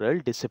the moral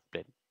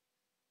discipline.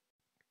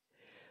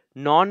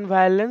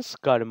 Non-violence,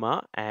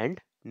 karma,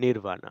 and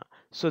nirvana.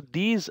 So,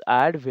 these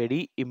are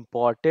very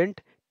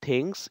important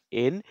things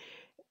in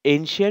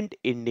ancient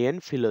Indian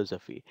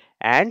philosophy,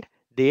 and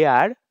they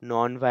are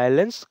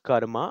non-violence,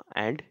 karma,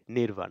 and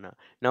nirvana.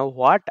 Now,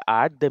 what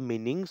are the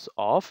meanings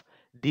of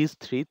these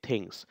three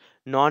things?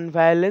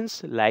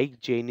 Non-violence, like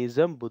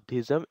Jainism,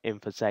 Buddhism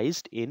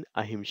emphasized in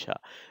ahimsa.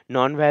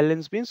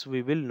 Non-violence means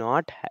we will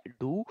not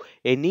do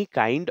any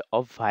kind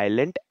of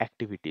violent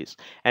activities,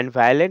 and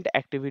violent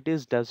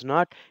activities does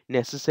not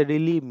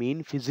necessarily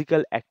mean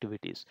physical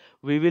activities.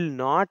 We will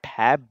not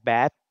have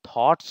bad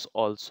thoughts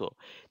also.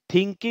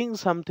 Thinking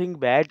something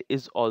bad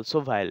is also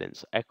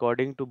violence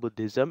according to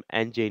Buddhism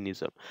and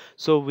Jainism.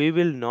 So we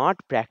will not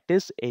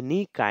practice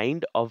any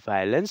kind of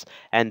violence,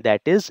 and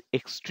that is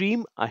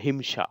extreme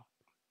ahimsa.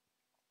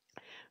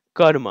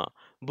 Karma.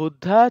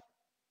 Buddha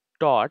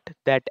taught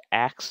that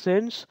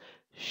actions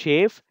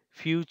shape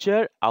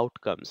future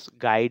outcomes,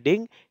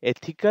 guiding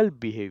ethical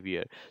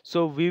behavior.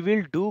 So we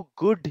will do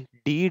good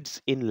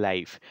deeds in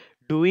life.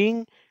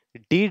 Doing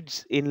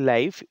deeds in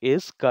life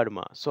is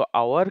karma. So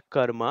our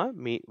karma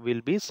will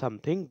be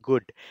something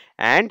good.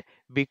 And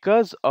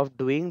because of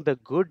doing the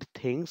good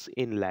things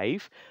in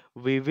life,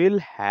 we will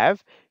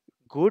have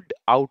good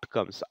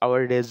outcomes.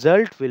 Our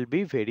result will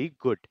be very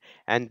good.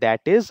 And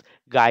that is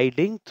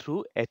guiding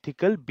through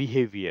ethical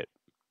behavior.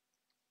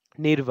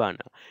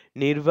 Nirvana.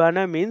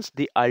 Nirvana means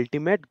the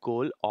ultimate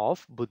goal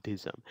of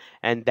Buddhism,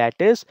 and that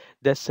is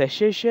the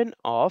cessation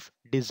of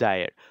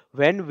desire,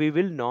 when we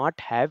will not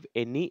have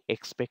any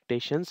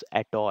expectations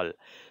at all.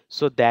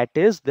 So, that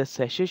is the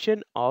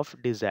cessation of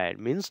desire,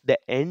 means the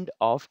end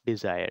of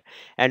desire.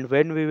 And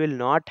when we will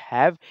not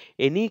have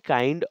any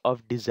kind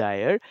of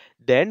desire,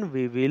 then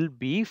we will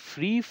be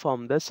free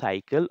from the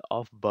cycle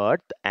of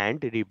birth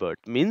and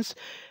rebirth. Means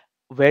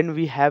when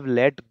we have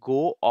let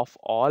go of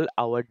all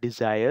our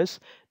desires,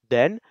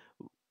 then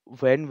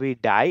when we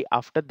die,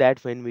 after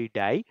that when we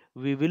die,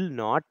 we will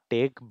not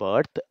take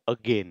birth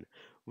again.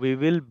 We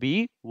will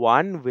be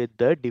one with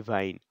the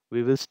divine,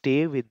 we will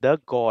stay with the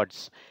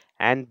gods,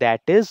 and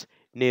that is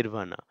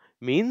nirvana.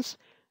 Means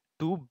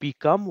to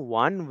become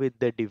one with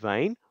the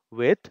divine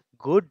with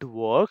good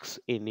works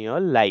in your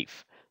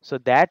life. So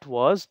that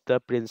was the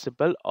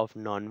principle of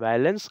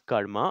non-violence,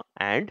 karma,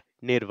 and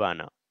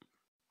nirvana.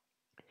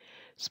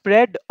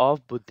 Spread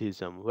of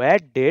Buddhism. Where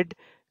did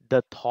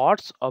the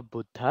thoughts of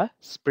Buddha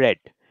spread?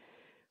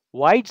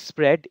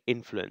 Widespread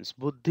influence.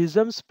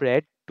 Buddhism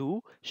spread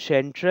to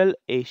Central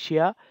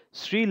Asia,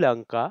 Sri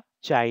Lanka,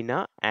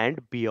 China,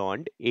 and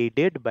beyond,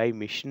 aided by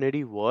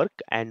missionary work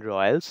and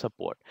royal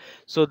support.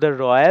 So,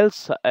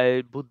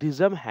 the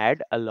Buddhism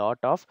had a lot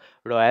of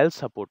royal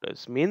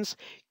supporters, means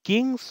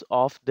kings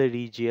of the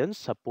region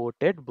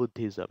supported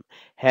Buddhism.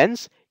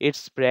 Hence, it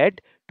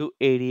spread to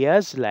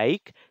areas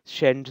like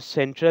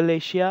Central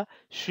Asia,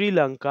 Sri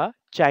Lanka,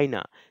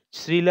 China.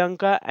 Sri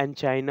Lanka and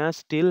China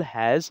still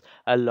has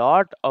a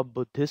lot of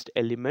Buddhist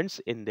elements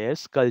in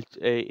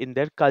in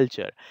their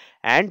culture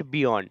and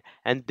beyond.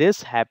 And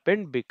this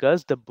happened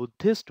because the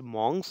Buddhist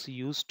monks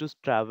used to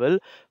travel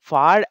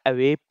far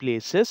away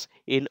places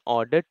in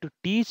order to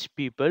teach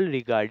people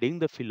regarding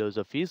the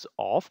philosophies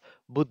of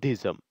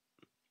Buddhism.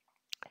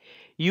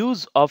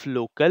 Use of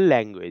local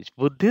language.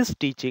 Buddhist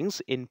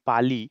teachings in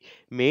Pali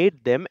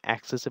made them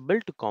accessible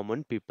to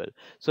common people.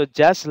 So,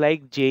 just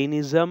like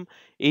Jainism,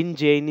 in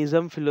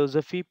Jainism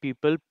philosophy,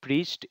 people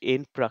preached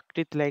in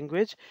Prakrit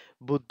language,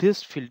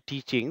 Buddhist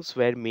teachings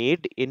were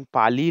made in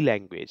Pali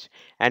language,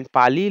 and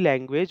Pali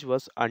language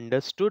was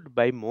understood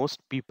by most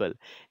people.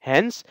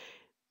 Hence,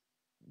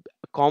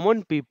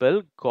 common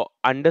people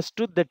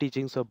understood the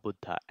teachings of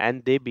Buddha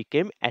and they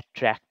became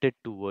attracted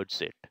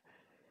towards it.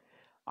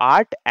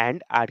 Art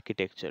and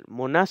architecture.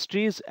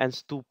 Monasteries and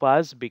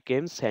stupas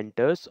became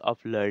centers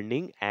of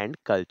learning and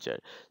culture.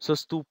 So,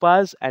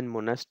 stupas and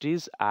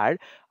monasteries are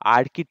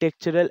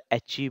architectural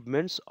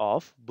achievements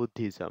of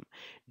Buddhism.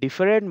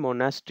 Different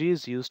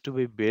monasteries used to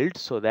be built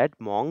so that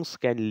monks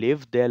can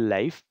live their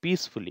life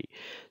peacefully.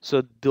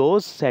 So,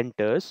 those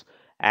centers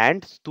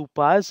and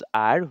stupas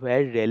are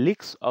where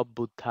relics of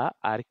Buddha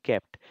are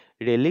kept.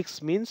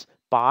 Relics means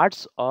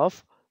parts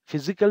of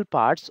physical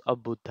parts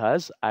of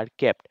Buddhas are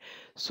kept.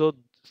 So,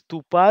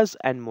 stupas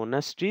and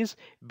monasteries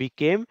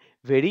became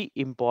very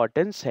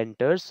important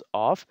centers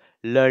of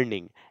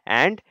learning,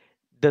 and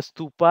the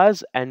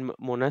stupas and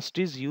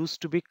monasteries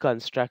used to be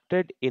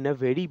constructed in a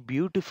very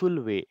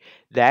beautiful way.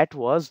 That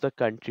was the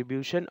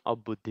contribution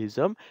of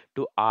Buddhism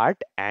to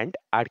art and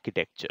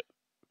architecture.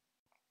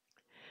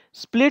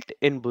 Split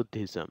in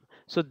Buddhism.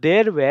 So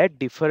there were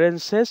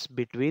differences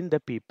between the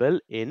people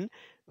in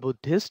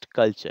Buddhist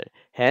culture.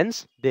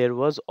 Hence, there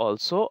was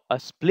also a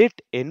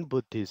split in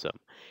Buddhism.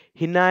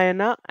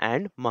 Hinayana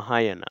and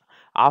Mahayana.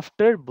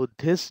 After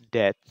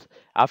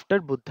after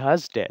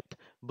Buddha's death,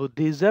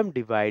 Buddhism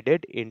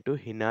divided into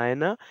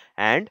Hinayana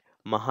and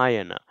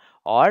Mahayana,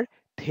 or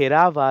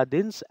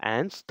Theravadins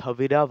and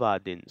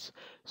Sthaviravadins.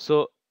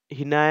 So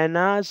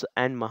Hinayanas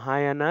and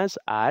Mahayanas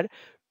are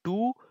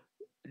two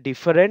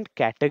different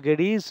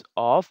categories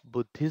of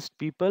Buddhist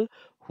people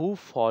who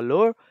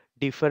follow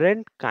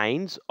different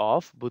kinds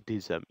of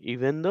Buddhism,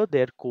 even though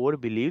their core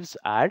beliefs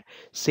are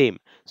same.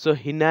 So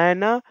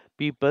Hinayana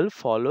people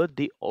follow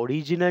the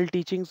original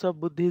teachings of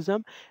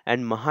Buddhism,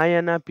 and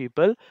Mahayana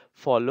people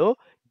follow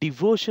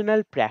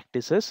devotional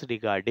practices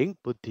regarding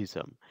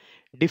Buddhism.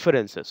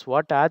 Differences.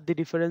 What are the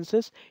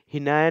differences?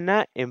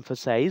 Hinayana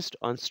emphasized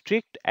on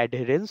strict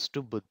adherence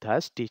to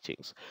Buddha's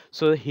teachings.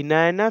 So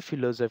Hinayana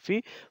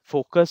philosophy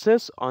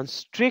focuses on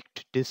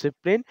strict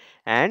discipline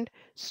and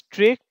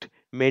strict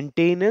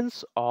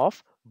maintenance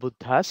of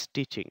Buddha's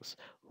teachings,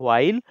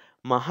 while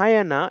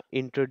Mahayana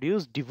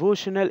introduced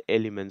devotional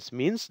elements,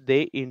 means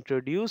they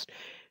introduced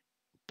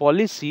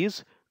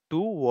policies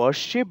to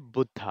worship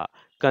Buddha,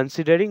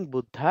 considering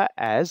Buddha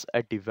as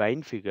a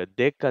divine figure.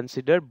 They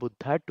consider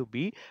Buddha to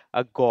be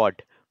a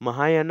god.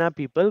 Mahayana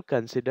people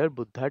consider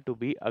Buddha to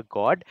be a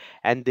god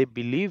and they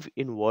believe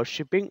in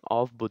worshipping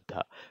of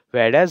Buddha.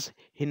 Whereas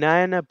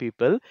Hinayana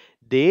people,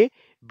 they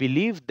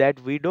believe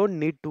that we don't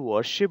need to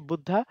worship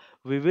Buddha,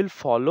 we will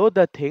follow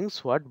the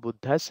things what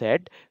Buddha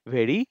said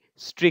very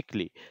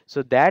strictly.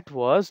 So that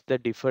was the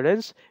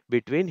difference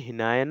between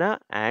Hinayana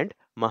and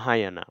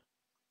Mahayana.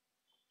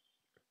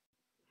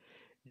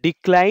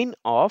 Decline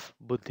of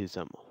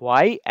Buddhism.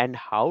 Why and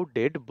how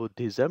did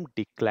Buddhism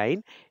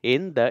decline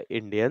in the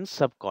Indian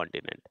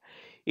subcontinent?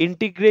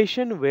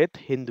 Integration with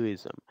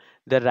Hinduism.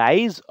 The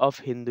rise of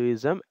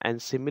Hinduism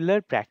and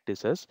similar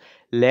practices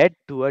led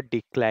to a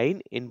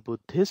decline in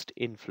Buddhist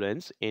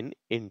influence in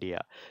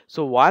India.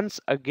 So, once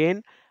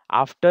again,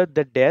 after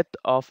the death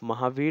of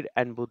Mahavir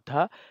and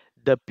Buddha,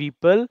 the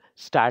people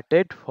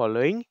started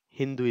following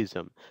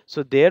Hinduism.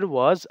 So, there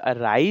was a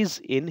rise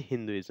in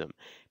Hinduism.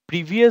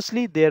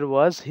 Previously, there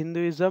was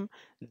Hinduism,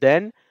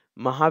 then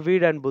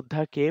Mahavir and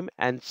Buddha came,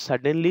 and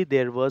suddenly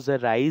there was a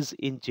rise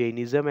in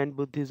Jainism and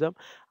Buddhism.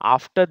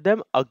 After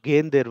them,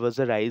 again there was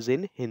a rise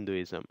in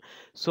Hinduism.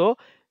 So,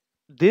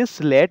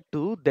 this led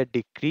to the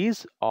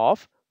decrease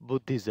of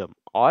Buddhism,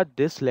 or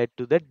this led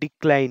to the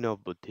decline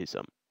of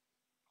Buddhism.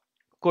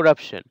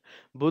 Corruption.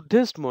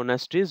 Buddhist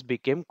monasteries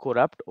became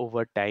corrupt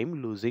over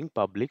time, losing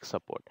public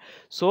support.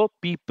 So,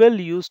 people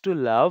used to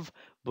love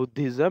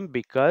Buddhism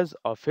because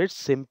of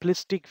its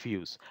simplistic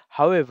views.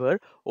 However,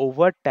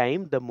 over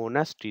time, the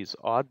monasteries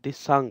or the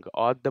Sangh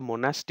or the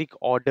monastic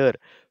order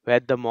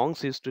where the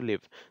monks used to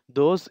live,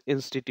 those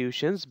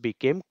institutions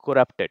became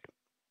corrupted,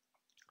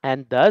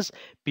 and thus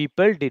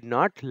people did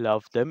not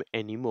love them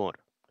anymore.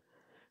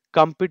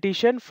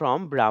 Competition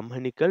from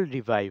Brahmanical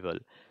revival.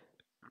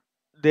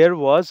 There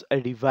was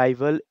a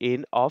revival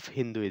in of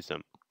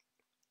Hinduism.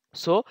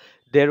 So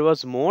there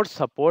was more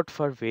support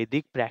for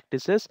Vedic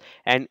practices,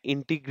 and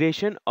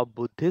integration of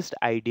Buddhist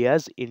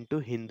ideas into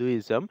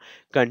Hinduism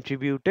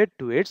contributed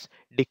to its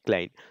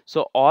decline.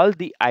 So all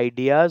the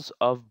ideas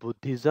of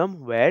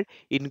Buddhism were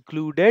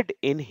included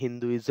in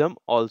Hinduism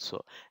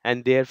also,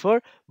 and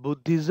therefore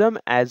Buddhism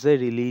as a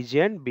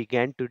religion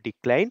began to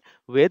decline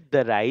with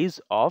the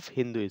rise of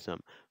Hinduism,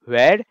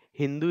 where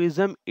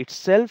Hinduism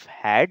itself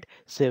had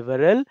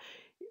several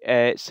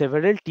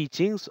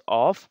teachings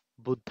of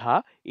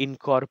Buddha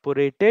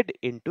incorporated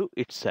into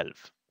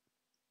itself.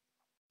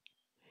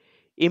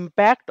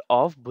 Impact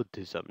of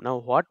Buddhism. Now,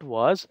 what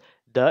was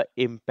the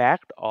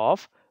impact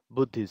of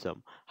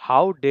Buddhism?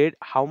 How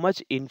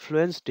much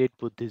influence did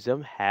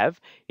Buddhism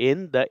have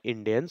in the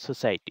Indian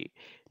society?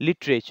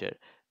 Literature.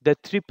 The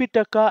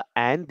Tripitaka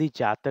and the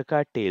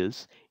Jataka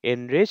tales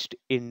enriched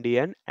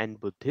Indian and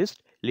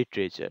Buddhist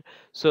literature.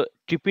 So,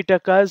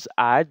 Tripitakas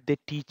are the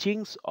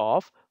teachings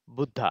of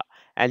Buddha,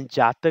 and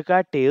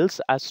Jataka tales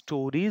are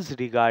stories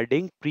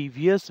regarding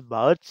previous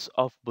births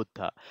of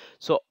Buddha.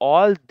 So,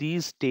 all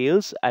these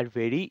tales are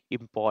very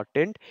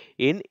important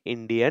in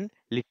Indian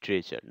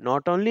literature,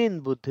 not only in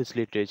Buddhist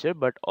literature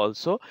but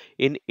also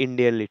in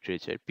Indian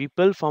literature.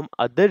 People from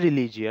other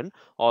religion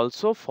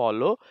also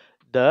follow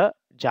the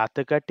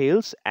Jataka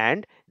tales,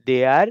 and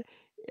they are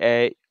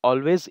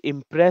always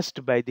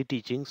impressed by the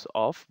teachings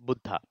of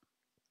Buddha.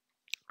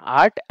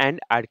 Art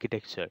and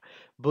architecture.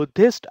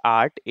 Buddhist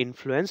art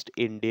influenced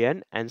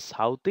Indian and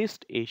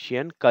Southeast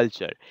Asian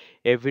culture,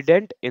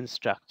 evident in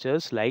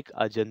structures like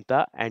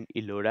Ajanta and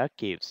Ellora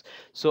caves.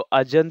 So,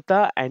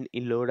 Ajanta and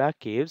Ellora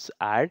caves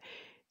are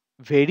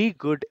very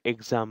good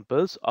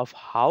examples of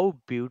how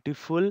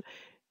beautiful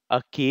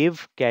a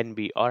cave can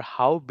be, or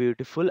how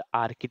beautiful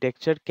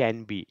architecture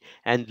can be,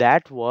 and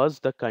that was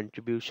the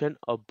contribution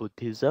of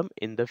Buddhism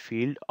in the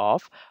field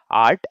of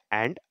art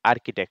and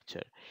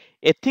architecture.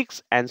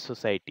 Ethics and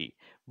society.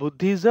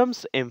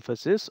 Buddhism's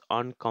emphasis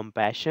on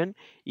compassion,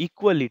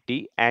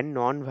 equality, and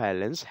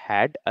non-violence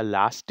had a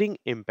lasting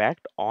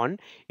impact on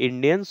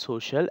Indian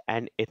social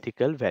and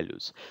ethical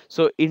values.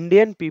 So,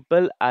 Indian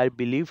people are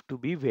believed to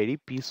be very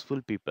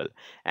peaceful people,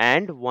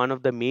 and one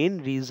of the main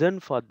reason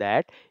for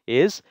that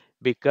is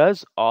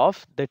because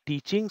of the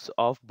teachings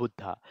of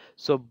Buddha.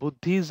 So,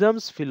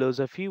 Buddhism's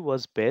philosophy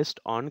was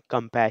based on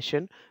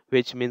compassion,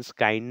 which means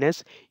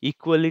kindness,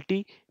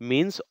 equality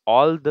means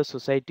all the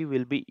society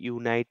will be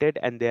united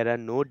and there are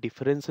no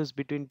differences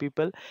between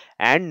people,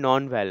 and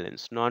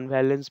non-violence.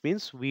 Non-violence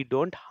means we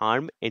don't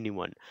harm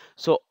anyone.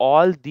 So,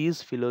 all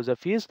these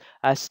philosophies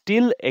are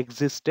still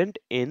existent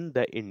in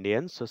the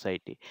Indian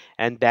society,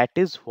 and that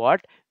is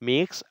what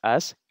makes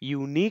us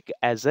unique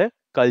as a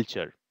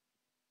culture.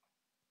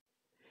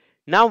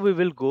 Now we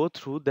will go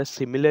through the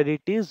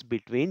similarities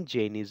between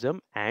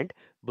Jainism and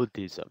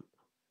Buddhism.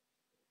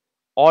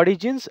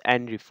 Origins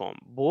and reform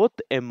both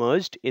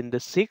emerged in the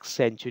 6th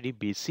century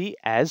BC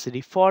as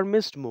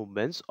reformist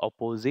movements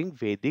opposing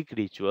Vedic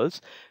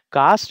rituals,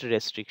 caste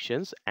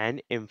restrictions,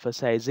 and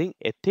emphasizing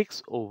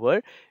ethics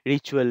over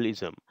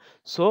ritualism.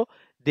 So,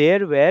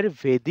 there were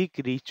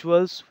Vedic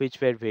rituals which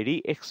were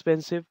very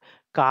expensive.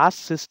 Caste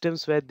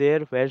systems were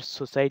there where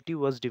society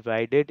was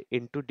divided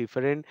into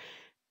different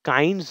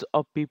kinds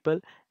of people,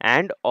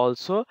 and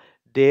also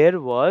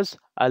there was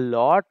a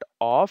lot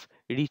of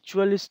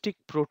ritualistic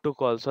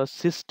protocols or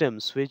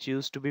systems which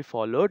used to be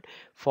followed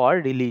for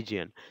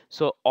religion.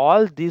 So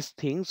all these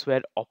things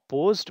were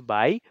opposed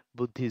by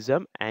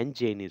Buddhism and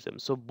Jainism.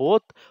 So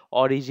both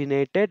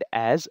originated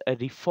as a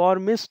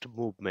reformist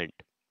movement.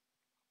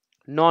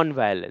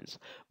 Non-violence.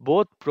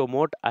 Both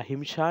promote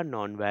ahimsa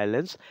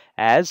non-violence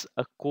as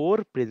a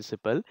core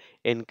principle,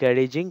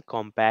 encouraging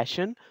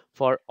compassion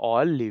for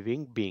all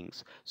living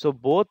beings. So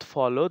both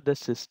follow the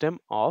system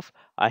of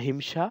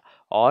ahimsa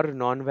or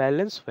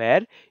non-violence,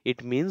 where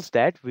it means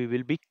that we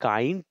will be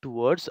kind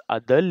towards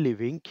other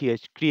living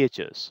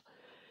creatures.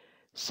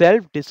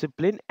 Self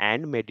discipline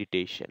and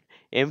meditation.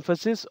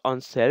 Emphasis on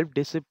self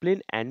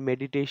discipline and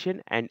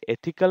meditation and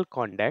ethical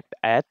conduct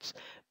as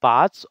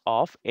paths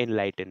of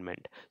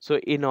enlightenment. So,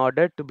 in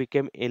order to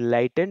become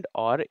enlightened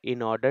or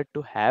in order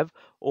to have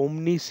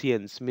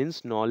omniscience,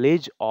 means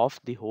knowledge of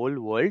the whole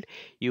world,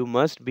 you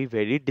must be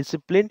very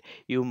disciplined.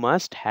 You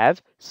must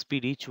have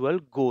spiritual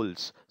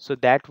goals. So,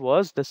 that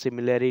was the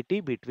similarity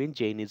between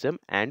Jainism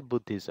and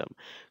Buddhism.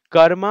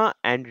 Karma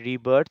and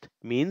rebirth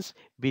means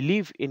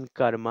belief in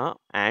karma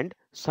and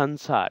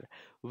sansar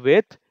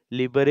with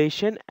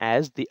liberation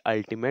as the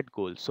ultimate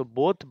goal. So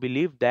both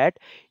believe that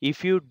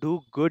if you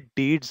do good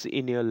deeds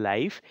in your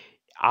life,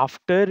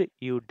 after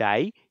you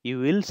die, you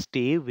will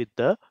stay with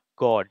the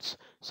gods.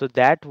 So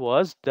that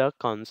was the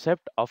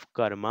concept of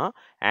karma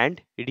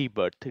and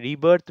rebirth.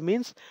 Rebirth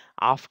means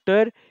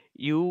after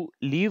you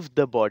leave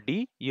the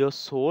body, your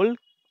soul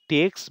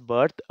takes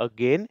birth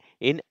again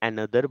in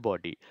another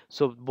body.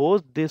 So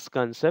both these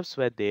concepts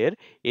were there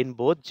in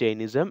both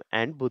Jainism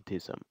and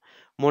Buddhism.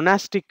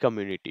 Monastic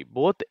community.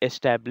 Both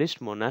established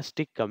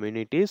monastic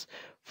communities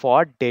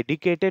for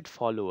dedicated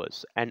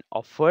followers and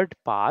offered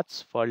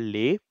paths for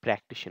lay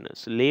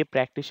practitioners. Lay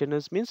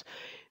practitioners means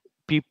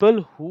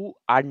people who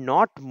are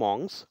not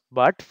monks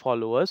but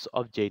followers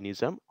of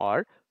Jainism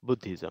or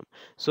Buddhism.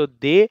 So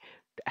they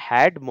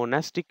had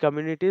monastic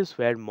communities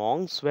where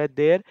monks were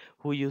there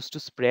who used to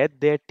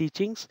spread their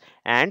teachings,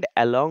 and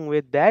along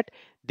with that,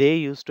 they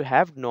used to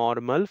have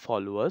normal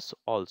followers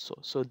also.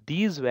 So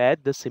these were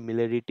the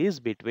similarities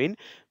between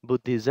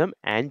Buddhism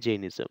and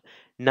Jainism.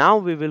 Now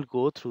we will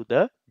go through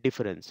the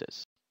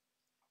differences.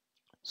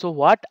 So,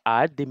 what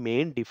are the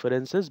main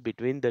differences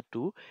between the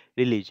two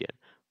religions?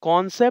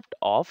 Concept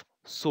of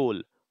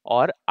soul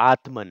or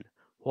Atman.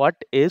 What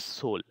is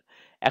soul?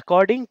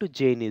 According to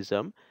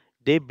Jainism,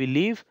 they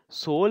believe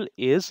soul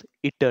is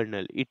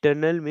eternal.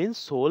 Eternal means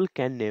soul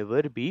can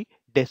never be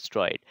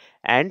destroyed,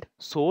 and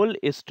soul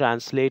is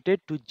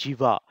translated to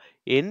jiva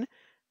in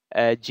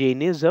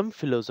Jainism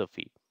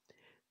philosophy.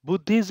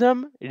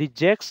 Buddhism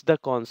rejects the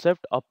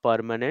concept of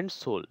permanent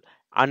soul,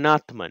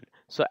 anatman.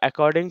 So,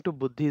 according to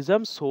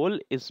Buddhism, soul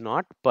is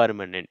not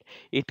permanent,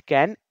 it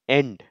can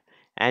end,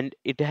 and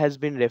it has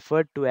been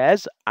referred to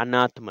as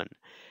anatman.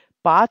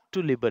 Path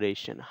to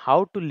liberation,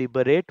 how to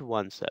liberate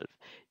oneself.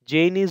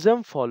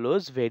 Jainism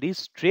follows very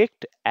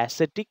strict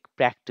ascetic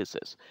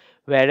practices,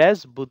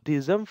 whereas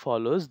Buddhism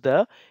follows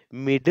the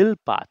middle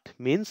path,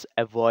 means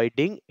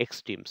avoiding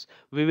extremes.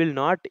 We will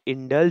not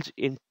indulge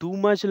in too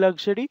much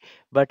luxury,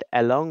 but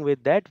along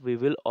with that, we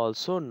will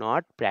also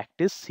not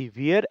practice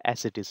severe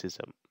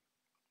asceticism.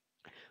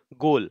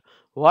 Goal.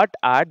 What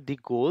are the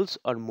goals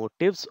or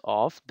motives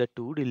of the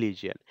two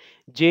religions?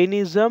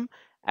 Jainism,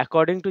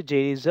 according to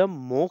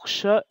Jainism,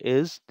 moksha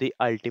is the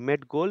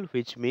ultimate goal,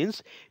 which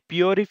means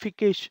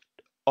purification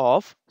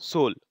of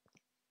soul.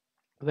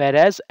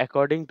 Whereas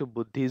according to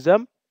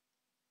Buddhism,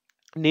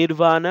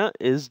 nirvana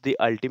is the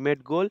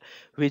ultimate goal,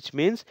 which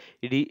means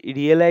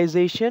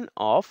realization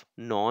of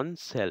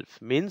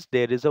non-self, means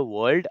there is a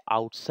world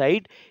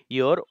outside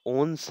your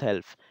own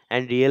self,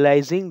 and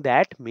realizing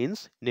that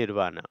means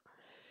nirvana.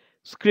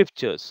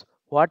 Scriptures.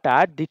 What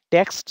are the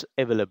texts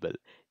available?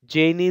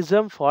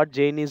 Jainism, for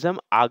Jainism,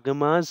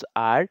 agamas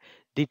are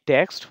the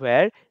text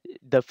where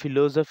the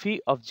philosophy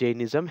of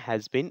Jainism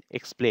has been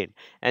explained,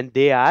 and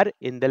they are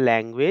in the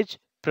language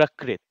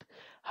Prakrit.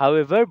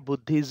 However,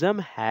 Buddhism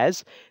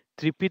has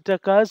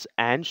Tripitakas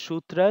and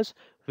Sutras,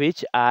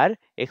 which are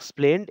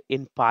explained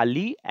in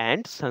Pali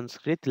and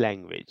Sanskrit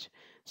language.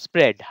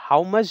 Spread.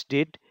 How much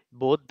did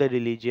both the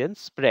religions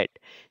spread?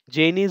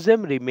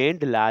 Jainism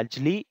remained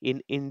largely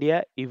in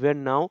India.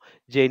 Even now,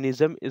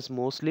 Jainism is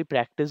mostly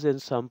practiced in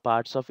some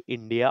parts of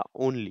India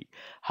only.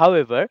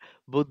 However,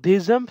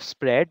 Buddhism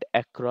spread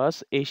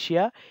across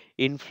Asia,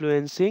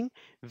 influencing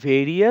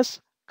various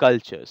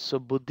cultures. So,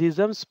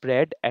 Buddhism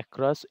spread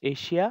across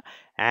Asia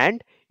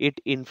and it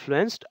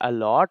influenced a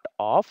lot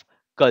of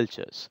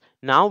cultures.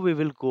 Now, we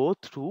will go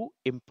through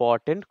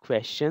important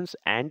questions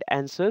and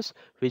answers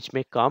which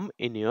may come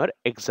in your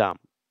exam.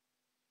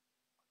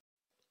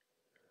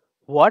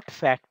 What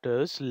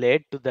factors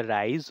led to the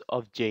rise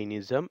of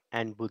Jainism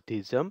and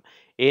Buddhism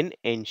in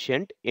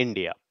ancient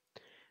India?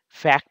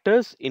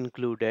 Factors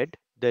included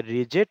the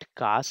rigid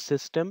caste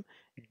system,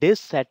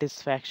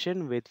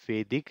 dissatisfaction with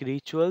Vedic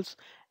rituals,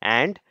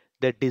 and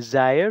the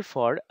desire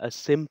for a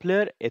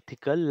simpler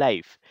ethical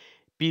life.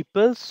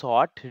 People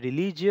sought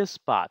religious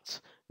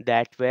paths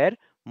that were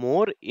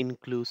more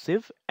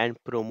inclusive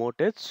and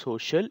promoted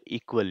social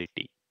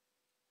equality.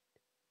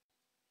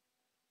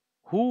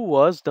 Who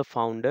was the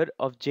founder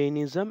of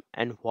Jainism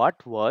and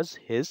what was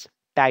his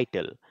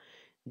title?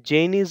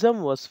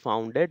 Jainism was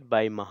founded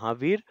by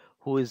Mahavir,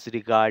 who is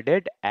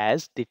regarded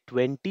as the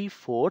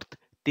 24th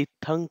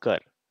Tirthankar.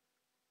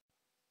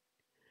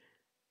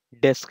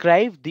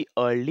 Describe the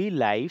early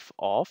life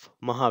of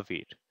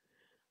Mahavir.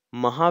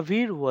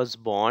 Mahavir was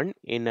born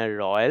in a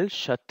royal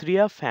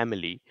Kshatriya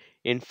family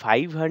in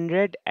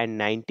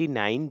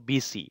 599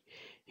 BC.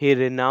 He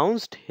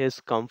renounced his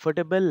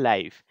comfortable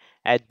life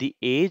at the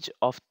age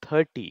of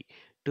 30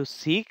 to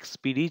seek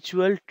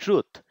spiritual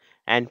truth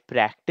and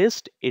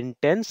practiced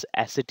intense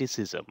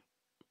asceticism.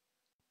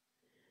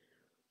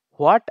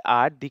 What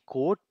are the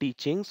core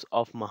teachings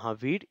of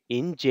Mahavir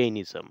in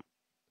Jainism?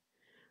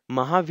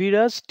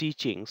 Mahavira's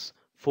teachings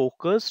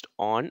focused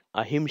on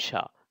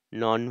ahimsa,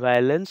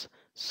 nonviolence,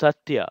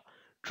 satya,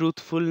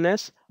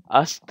 truthfulness,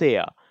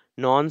 asteya,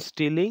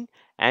 non-stealing,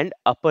 and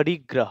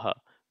aparigraha,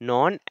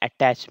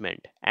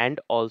 non-attachment, and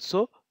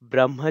also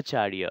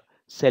brahmacharya,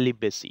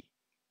 celibacy.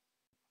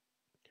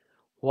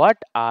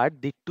 What are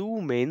the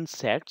two main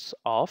sects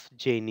of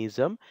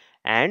Jainism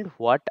and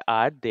what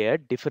are their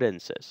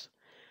differences?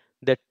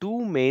 The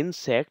two main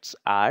sects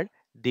are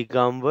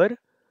Digambar,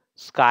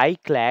 sky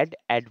clad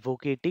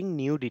advocating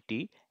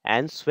nudity,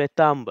 and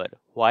Svetambar,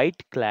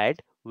 white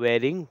clad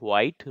wearing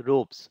white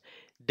robes.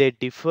 They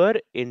differ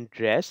in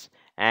dress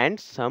and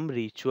some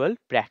ritual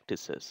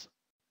practices.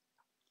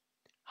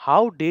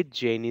 How did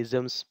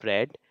Jainism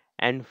spread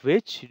and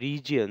which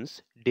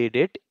regions did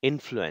it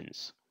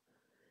influence?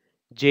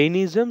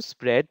 Jainism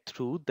spread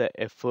through the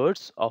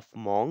efforts of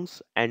monks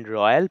and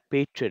royal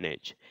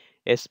patronage,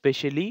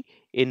 especially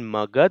in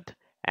Magad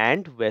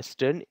and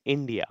western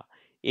India,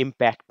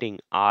 impacting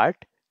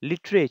art,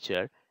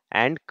 literature,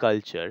 and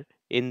culture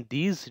in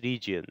these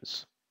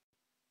regions.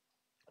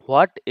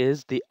 What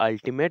is the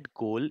ultimate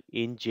goal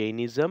in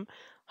Jainism?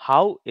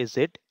 How is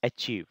it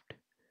achieved?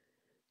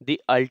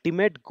 The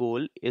ultimate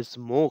goal is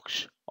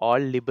moksha or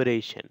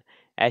liberation,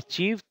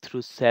 achieved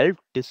through self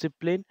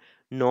discipline,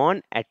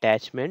 non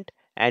attachment,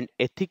 and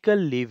ethical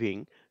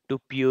living to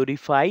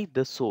purify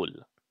the soul.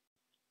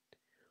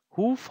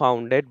 Who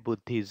founded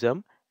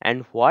Buddhism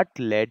and what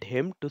led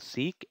him to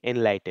seek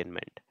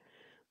enlightenment?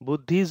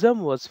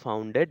 Buddhism was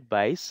founded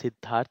by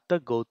Siddhartha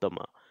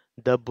Gautama,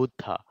 the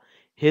Buddha.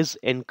 His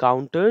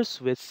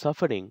encounters with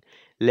suffering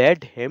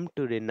led him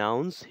to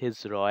renounce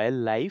his royal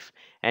life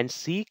and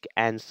seek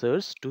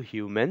answers to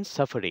human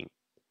suffering.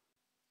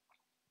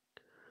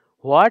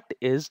 What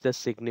is the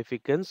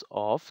significance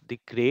of the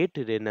Great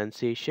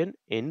Renunciation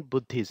in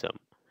Buddhism?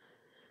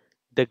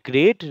 The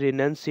Great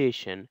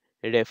Renunciation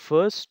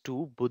refers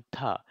to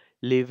Buddha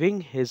living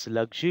his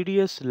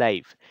luxurious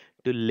life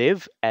to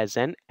live as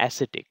an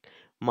ascetic,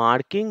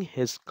 marking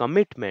his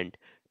commitment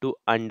to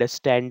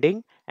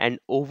understanding and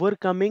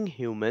overcoming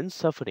human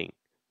suffering.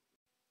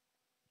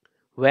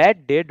 Where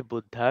did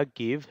Buddha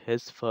give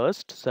his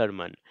first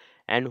sermon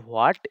and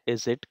what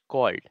is it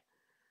called?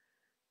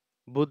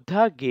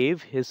 Buddha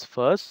gave his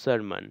first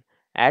sermon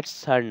at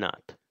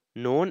Sarnath,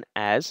 known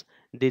as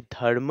the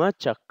Dharma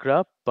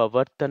Chakra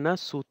Pavartana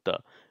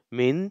Sutta,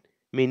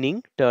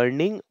 meaning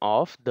turning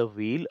of the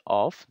wheel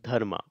of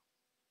Dharma.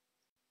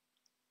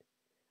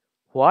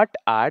 What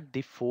are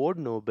the Four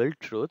Noble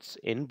Truths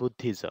in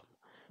Buddhism?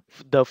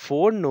 The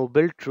Four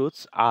Noble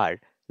Truths are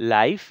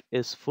life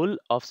is full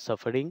of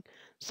suffering,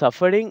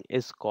 suffering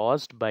is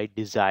caused by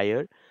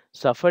desire,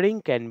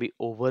 suffering can be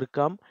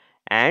overcome,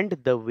 and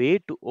the way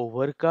to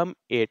overcome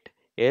it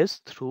is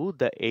through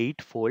the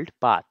Eightfold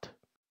Path.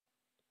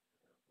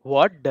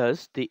 What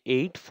does the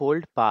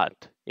Eightfold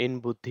Path in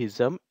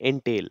Buddhism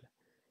entail?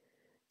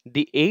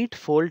 The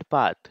Eightfold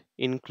Path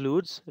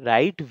includes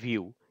right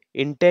view,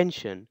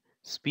 intention,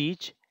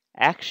 speech,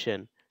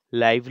 action,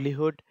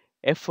 livelihood,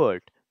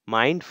 effort,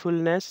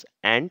 mindfulness,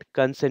 and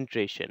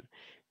concentration,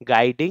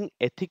 guiding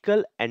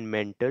ethical and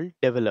mental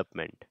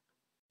development.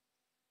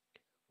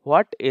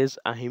 What is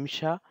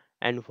ahimsa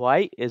and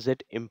why is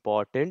it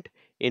important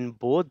in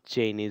both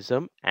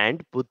Jainism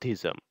and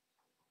Buddhism?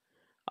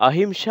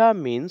 Ahimsa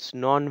means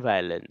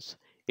non-violence.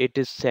 It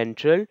is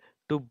central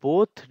to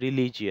both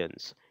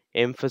religions,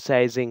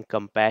 emphasizing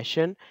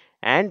compassion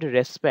and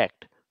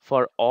respect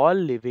for all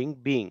living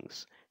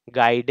beings,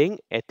 guiding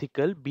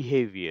ethical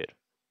behavior.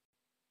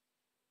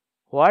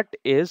 What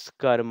is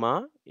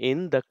karma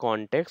in the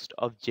context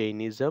of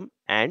Jainism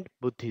and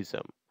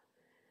Buddhism?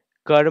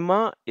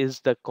 Karma is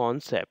the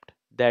concept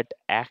that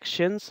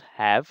actions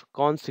have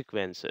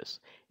consequences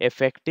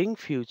affecting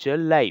future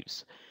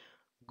lives.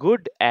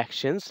 Good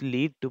actions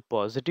lead to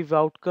positive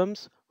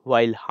outcomes,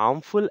 while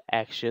harmful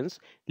actions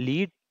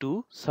lead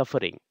to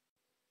suffering.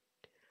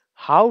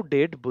 How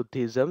did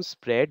Buddhism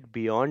spread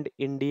beyond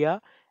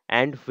India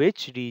and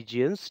which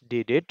regions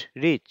did it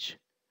reach?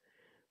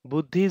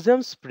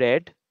 Buddhism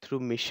spread through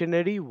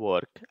missionary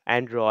work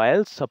and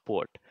royal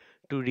support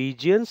to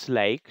regions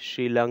like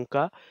Sri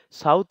Lanka,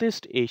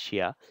 Southeast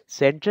Asia,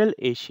 Central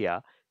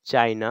Asia,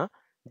 China,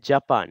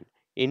 Japan,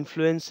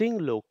 influencing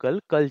local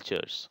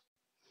cultures.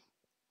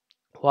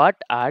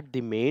 What are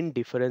the main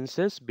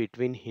differences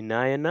between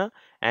Hinayana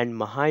and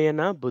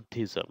Mahayana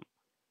Buddhism?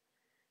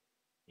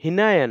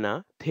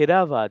 Hinayana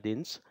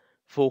Theravadins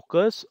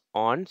focus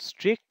on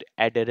strict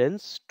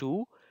adherence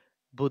to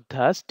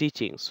Buddha's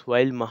teachings,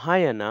 while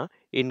Mahayana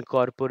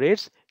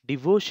incorporates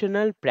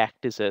devotional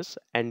practices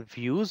and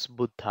views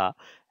Buddha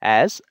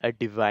as a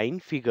divine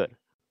figure.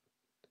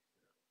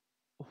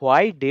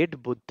 Why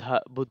did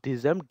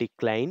Buddhism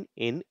decline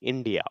in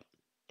India?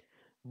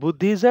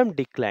 Buddhism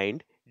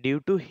declined due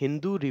to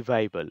Hindu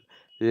revival,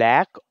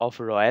 lack of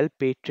royal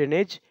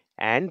patronage,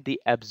 and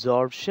the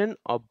absorption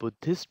of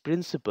Buddhist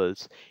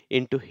principles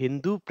into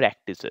Hindu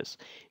practices,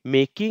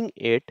 making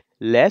it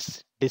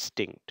less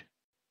distinct.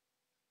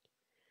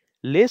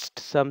 List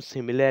some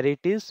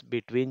similarities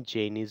between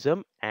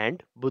Jainism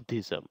and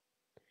Buddhism.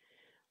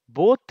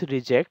 Both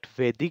reject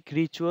Vedic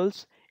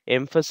rituals,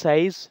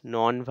 emphasize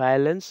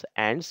nonviolence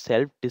and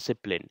self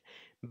discipline,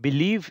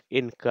 believe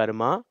in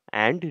karma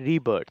and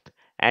rebirth,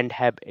 and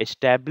have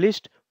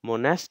established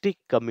monastic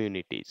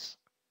communities.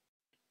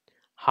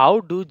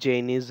 How do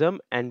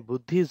Jainism and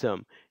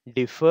Buddhism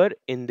differ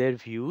in their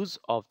views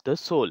of the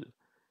soul?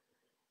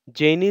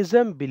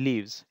 Jainism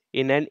believes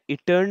in an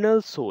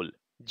eternal soul,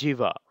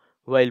 Jiva,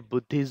 while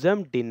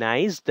Buddhism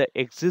denies the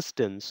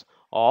existence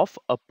of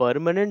a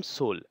permanent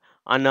soul,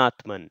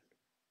 Anatman.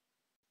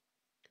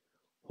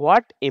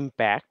 What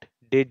impact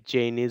did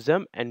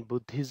Jainism and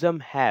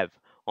Buddhism have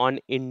on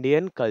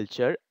Indian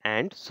culture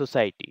and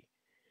society?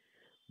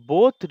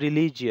 Both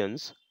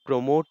religions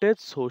promoted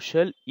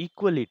social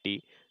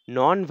equality,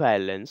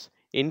 non-violence,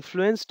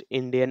 influenced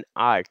Indian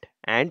art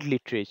and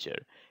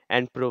literature,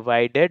 and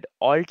provided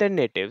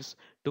alternatives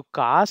to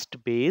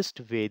caste based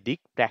Vedic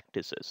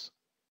practices.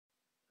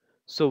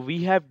 So,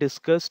 we have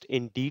discussed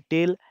in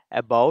detail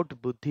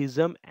about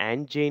Buddhism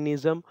and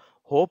Jainism.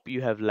 Hope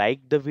you have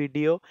liked the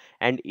video.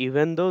 And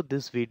even though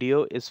this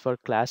video is for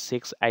class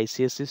 6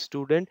 ICSE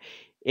student,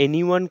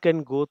 anyone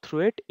can go through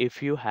it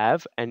if you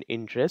have an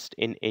interest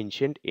in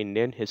ancient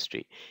Indian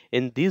history.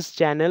 In this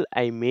channel,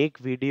 I make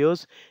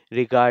videos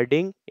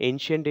regarding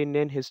ancient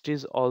Indian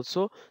histories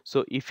also.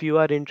 So, if you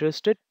are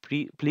interested,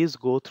 please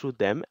go through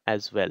them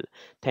as well.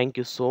 Thank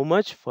you so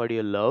much for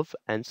your love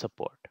and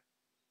support.